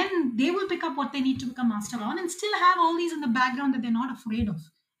 because then they will pick up what they need to become master on and still have all these in the background that they're not afraid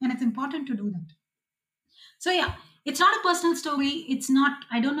of. And it's important to do that. So, yeah, it's not a personal story. It's not,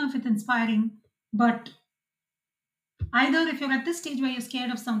 I don't know if it's inspiring, but either if you're at this stage where you're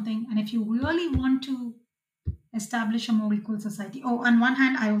scared of something and if you really want to establish a more equal society. Oh, on one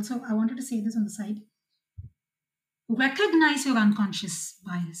hand, I wanted to say this on the side. Recognize your unconscious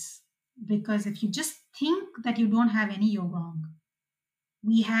bias, because if you just think that you don't have any, you're wrong.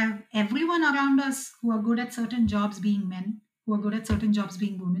 We have everyone around us who are good at certain jobs being men, who are good at certain jobs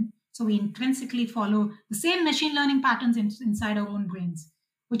being women. So we intrinsically follow the same machine learning patterns inside our own brains,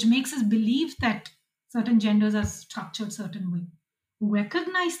 which makes us believe that certain genders are structured certain way.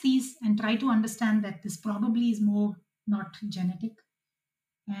 Recognize these and try to understand that this probably is more not genetic,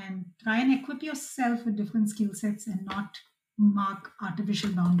 and try and equip yourself with different skill sets and not mark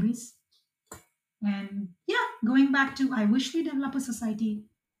artificial boundaries. And yeah, going back to, I wish we develop a society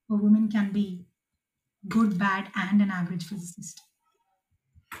where women can be good, bad, and an average physicist.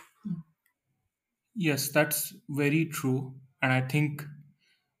 Yeah. Yes, that's very true. And I think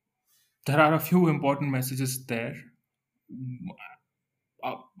there are a few important messages there.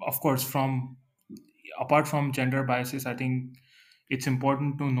 Of course, from apart from gender biases, I think it's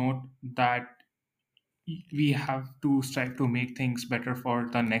important to note that we have to strive to make things better for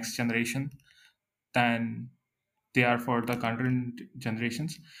the next generation than they are for the current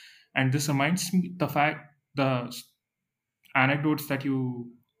generations. And this reminds me the anecdotes that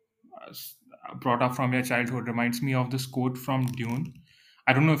you brought up from your childhood reminds me of this quote from Dune.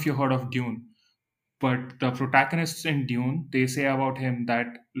 I don't know if you heard of Dune, but the protagonists in Dune, they say about him that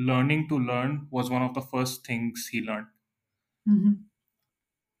learning to learn was one of the first things he learned. Mhm.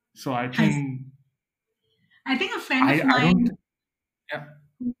 So I I, think I think a friend of I don't. mine Yeah.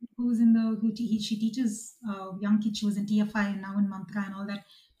 who's in the she teaches young kids. She was in TFI and now in Mantra and all that.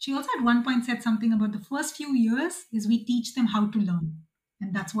 She also at one point said something about the first few years is we teach them how to learn,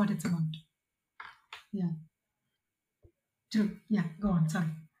 and that's what it's about. Yeah, true. Yeah, go on. Sorry.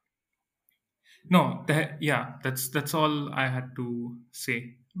 No, yeah, that's all I had to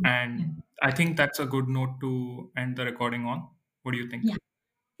say. Yeah, And I think that's a good note to end the recording on. What do you think? yeah,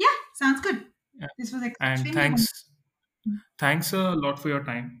 yeah. Sounds good. Yeah. This was And extremely wonderful. thanks a lot for your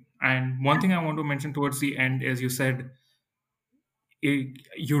time. And one thing I want to mention towards the end is you said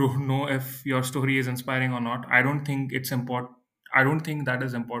you don't know if your story is inspiring or not. I don't think it's important. I don't think that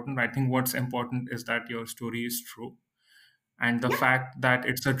is important. I think what's important is that your story is true, and the Yeah, fact that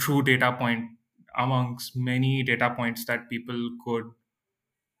it's a true data point amongst many data points that people could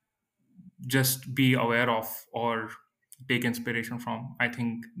just be aware of or take inspiration from. I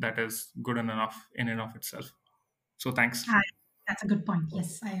think that is good enough in and of itself. So thanks. I, that's a good point.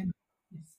 Yes, I am. Yes.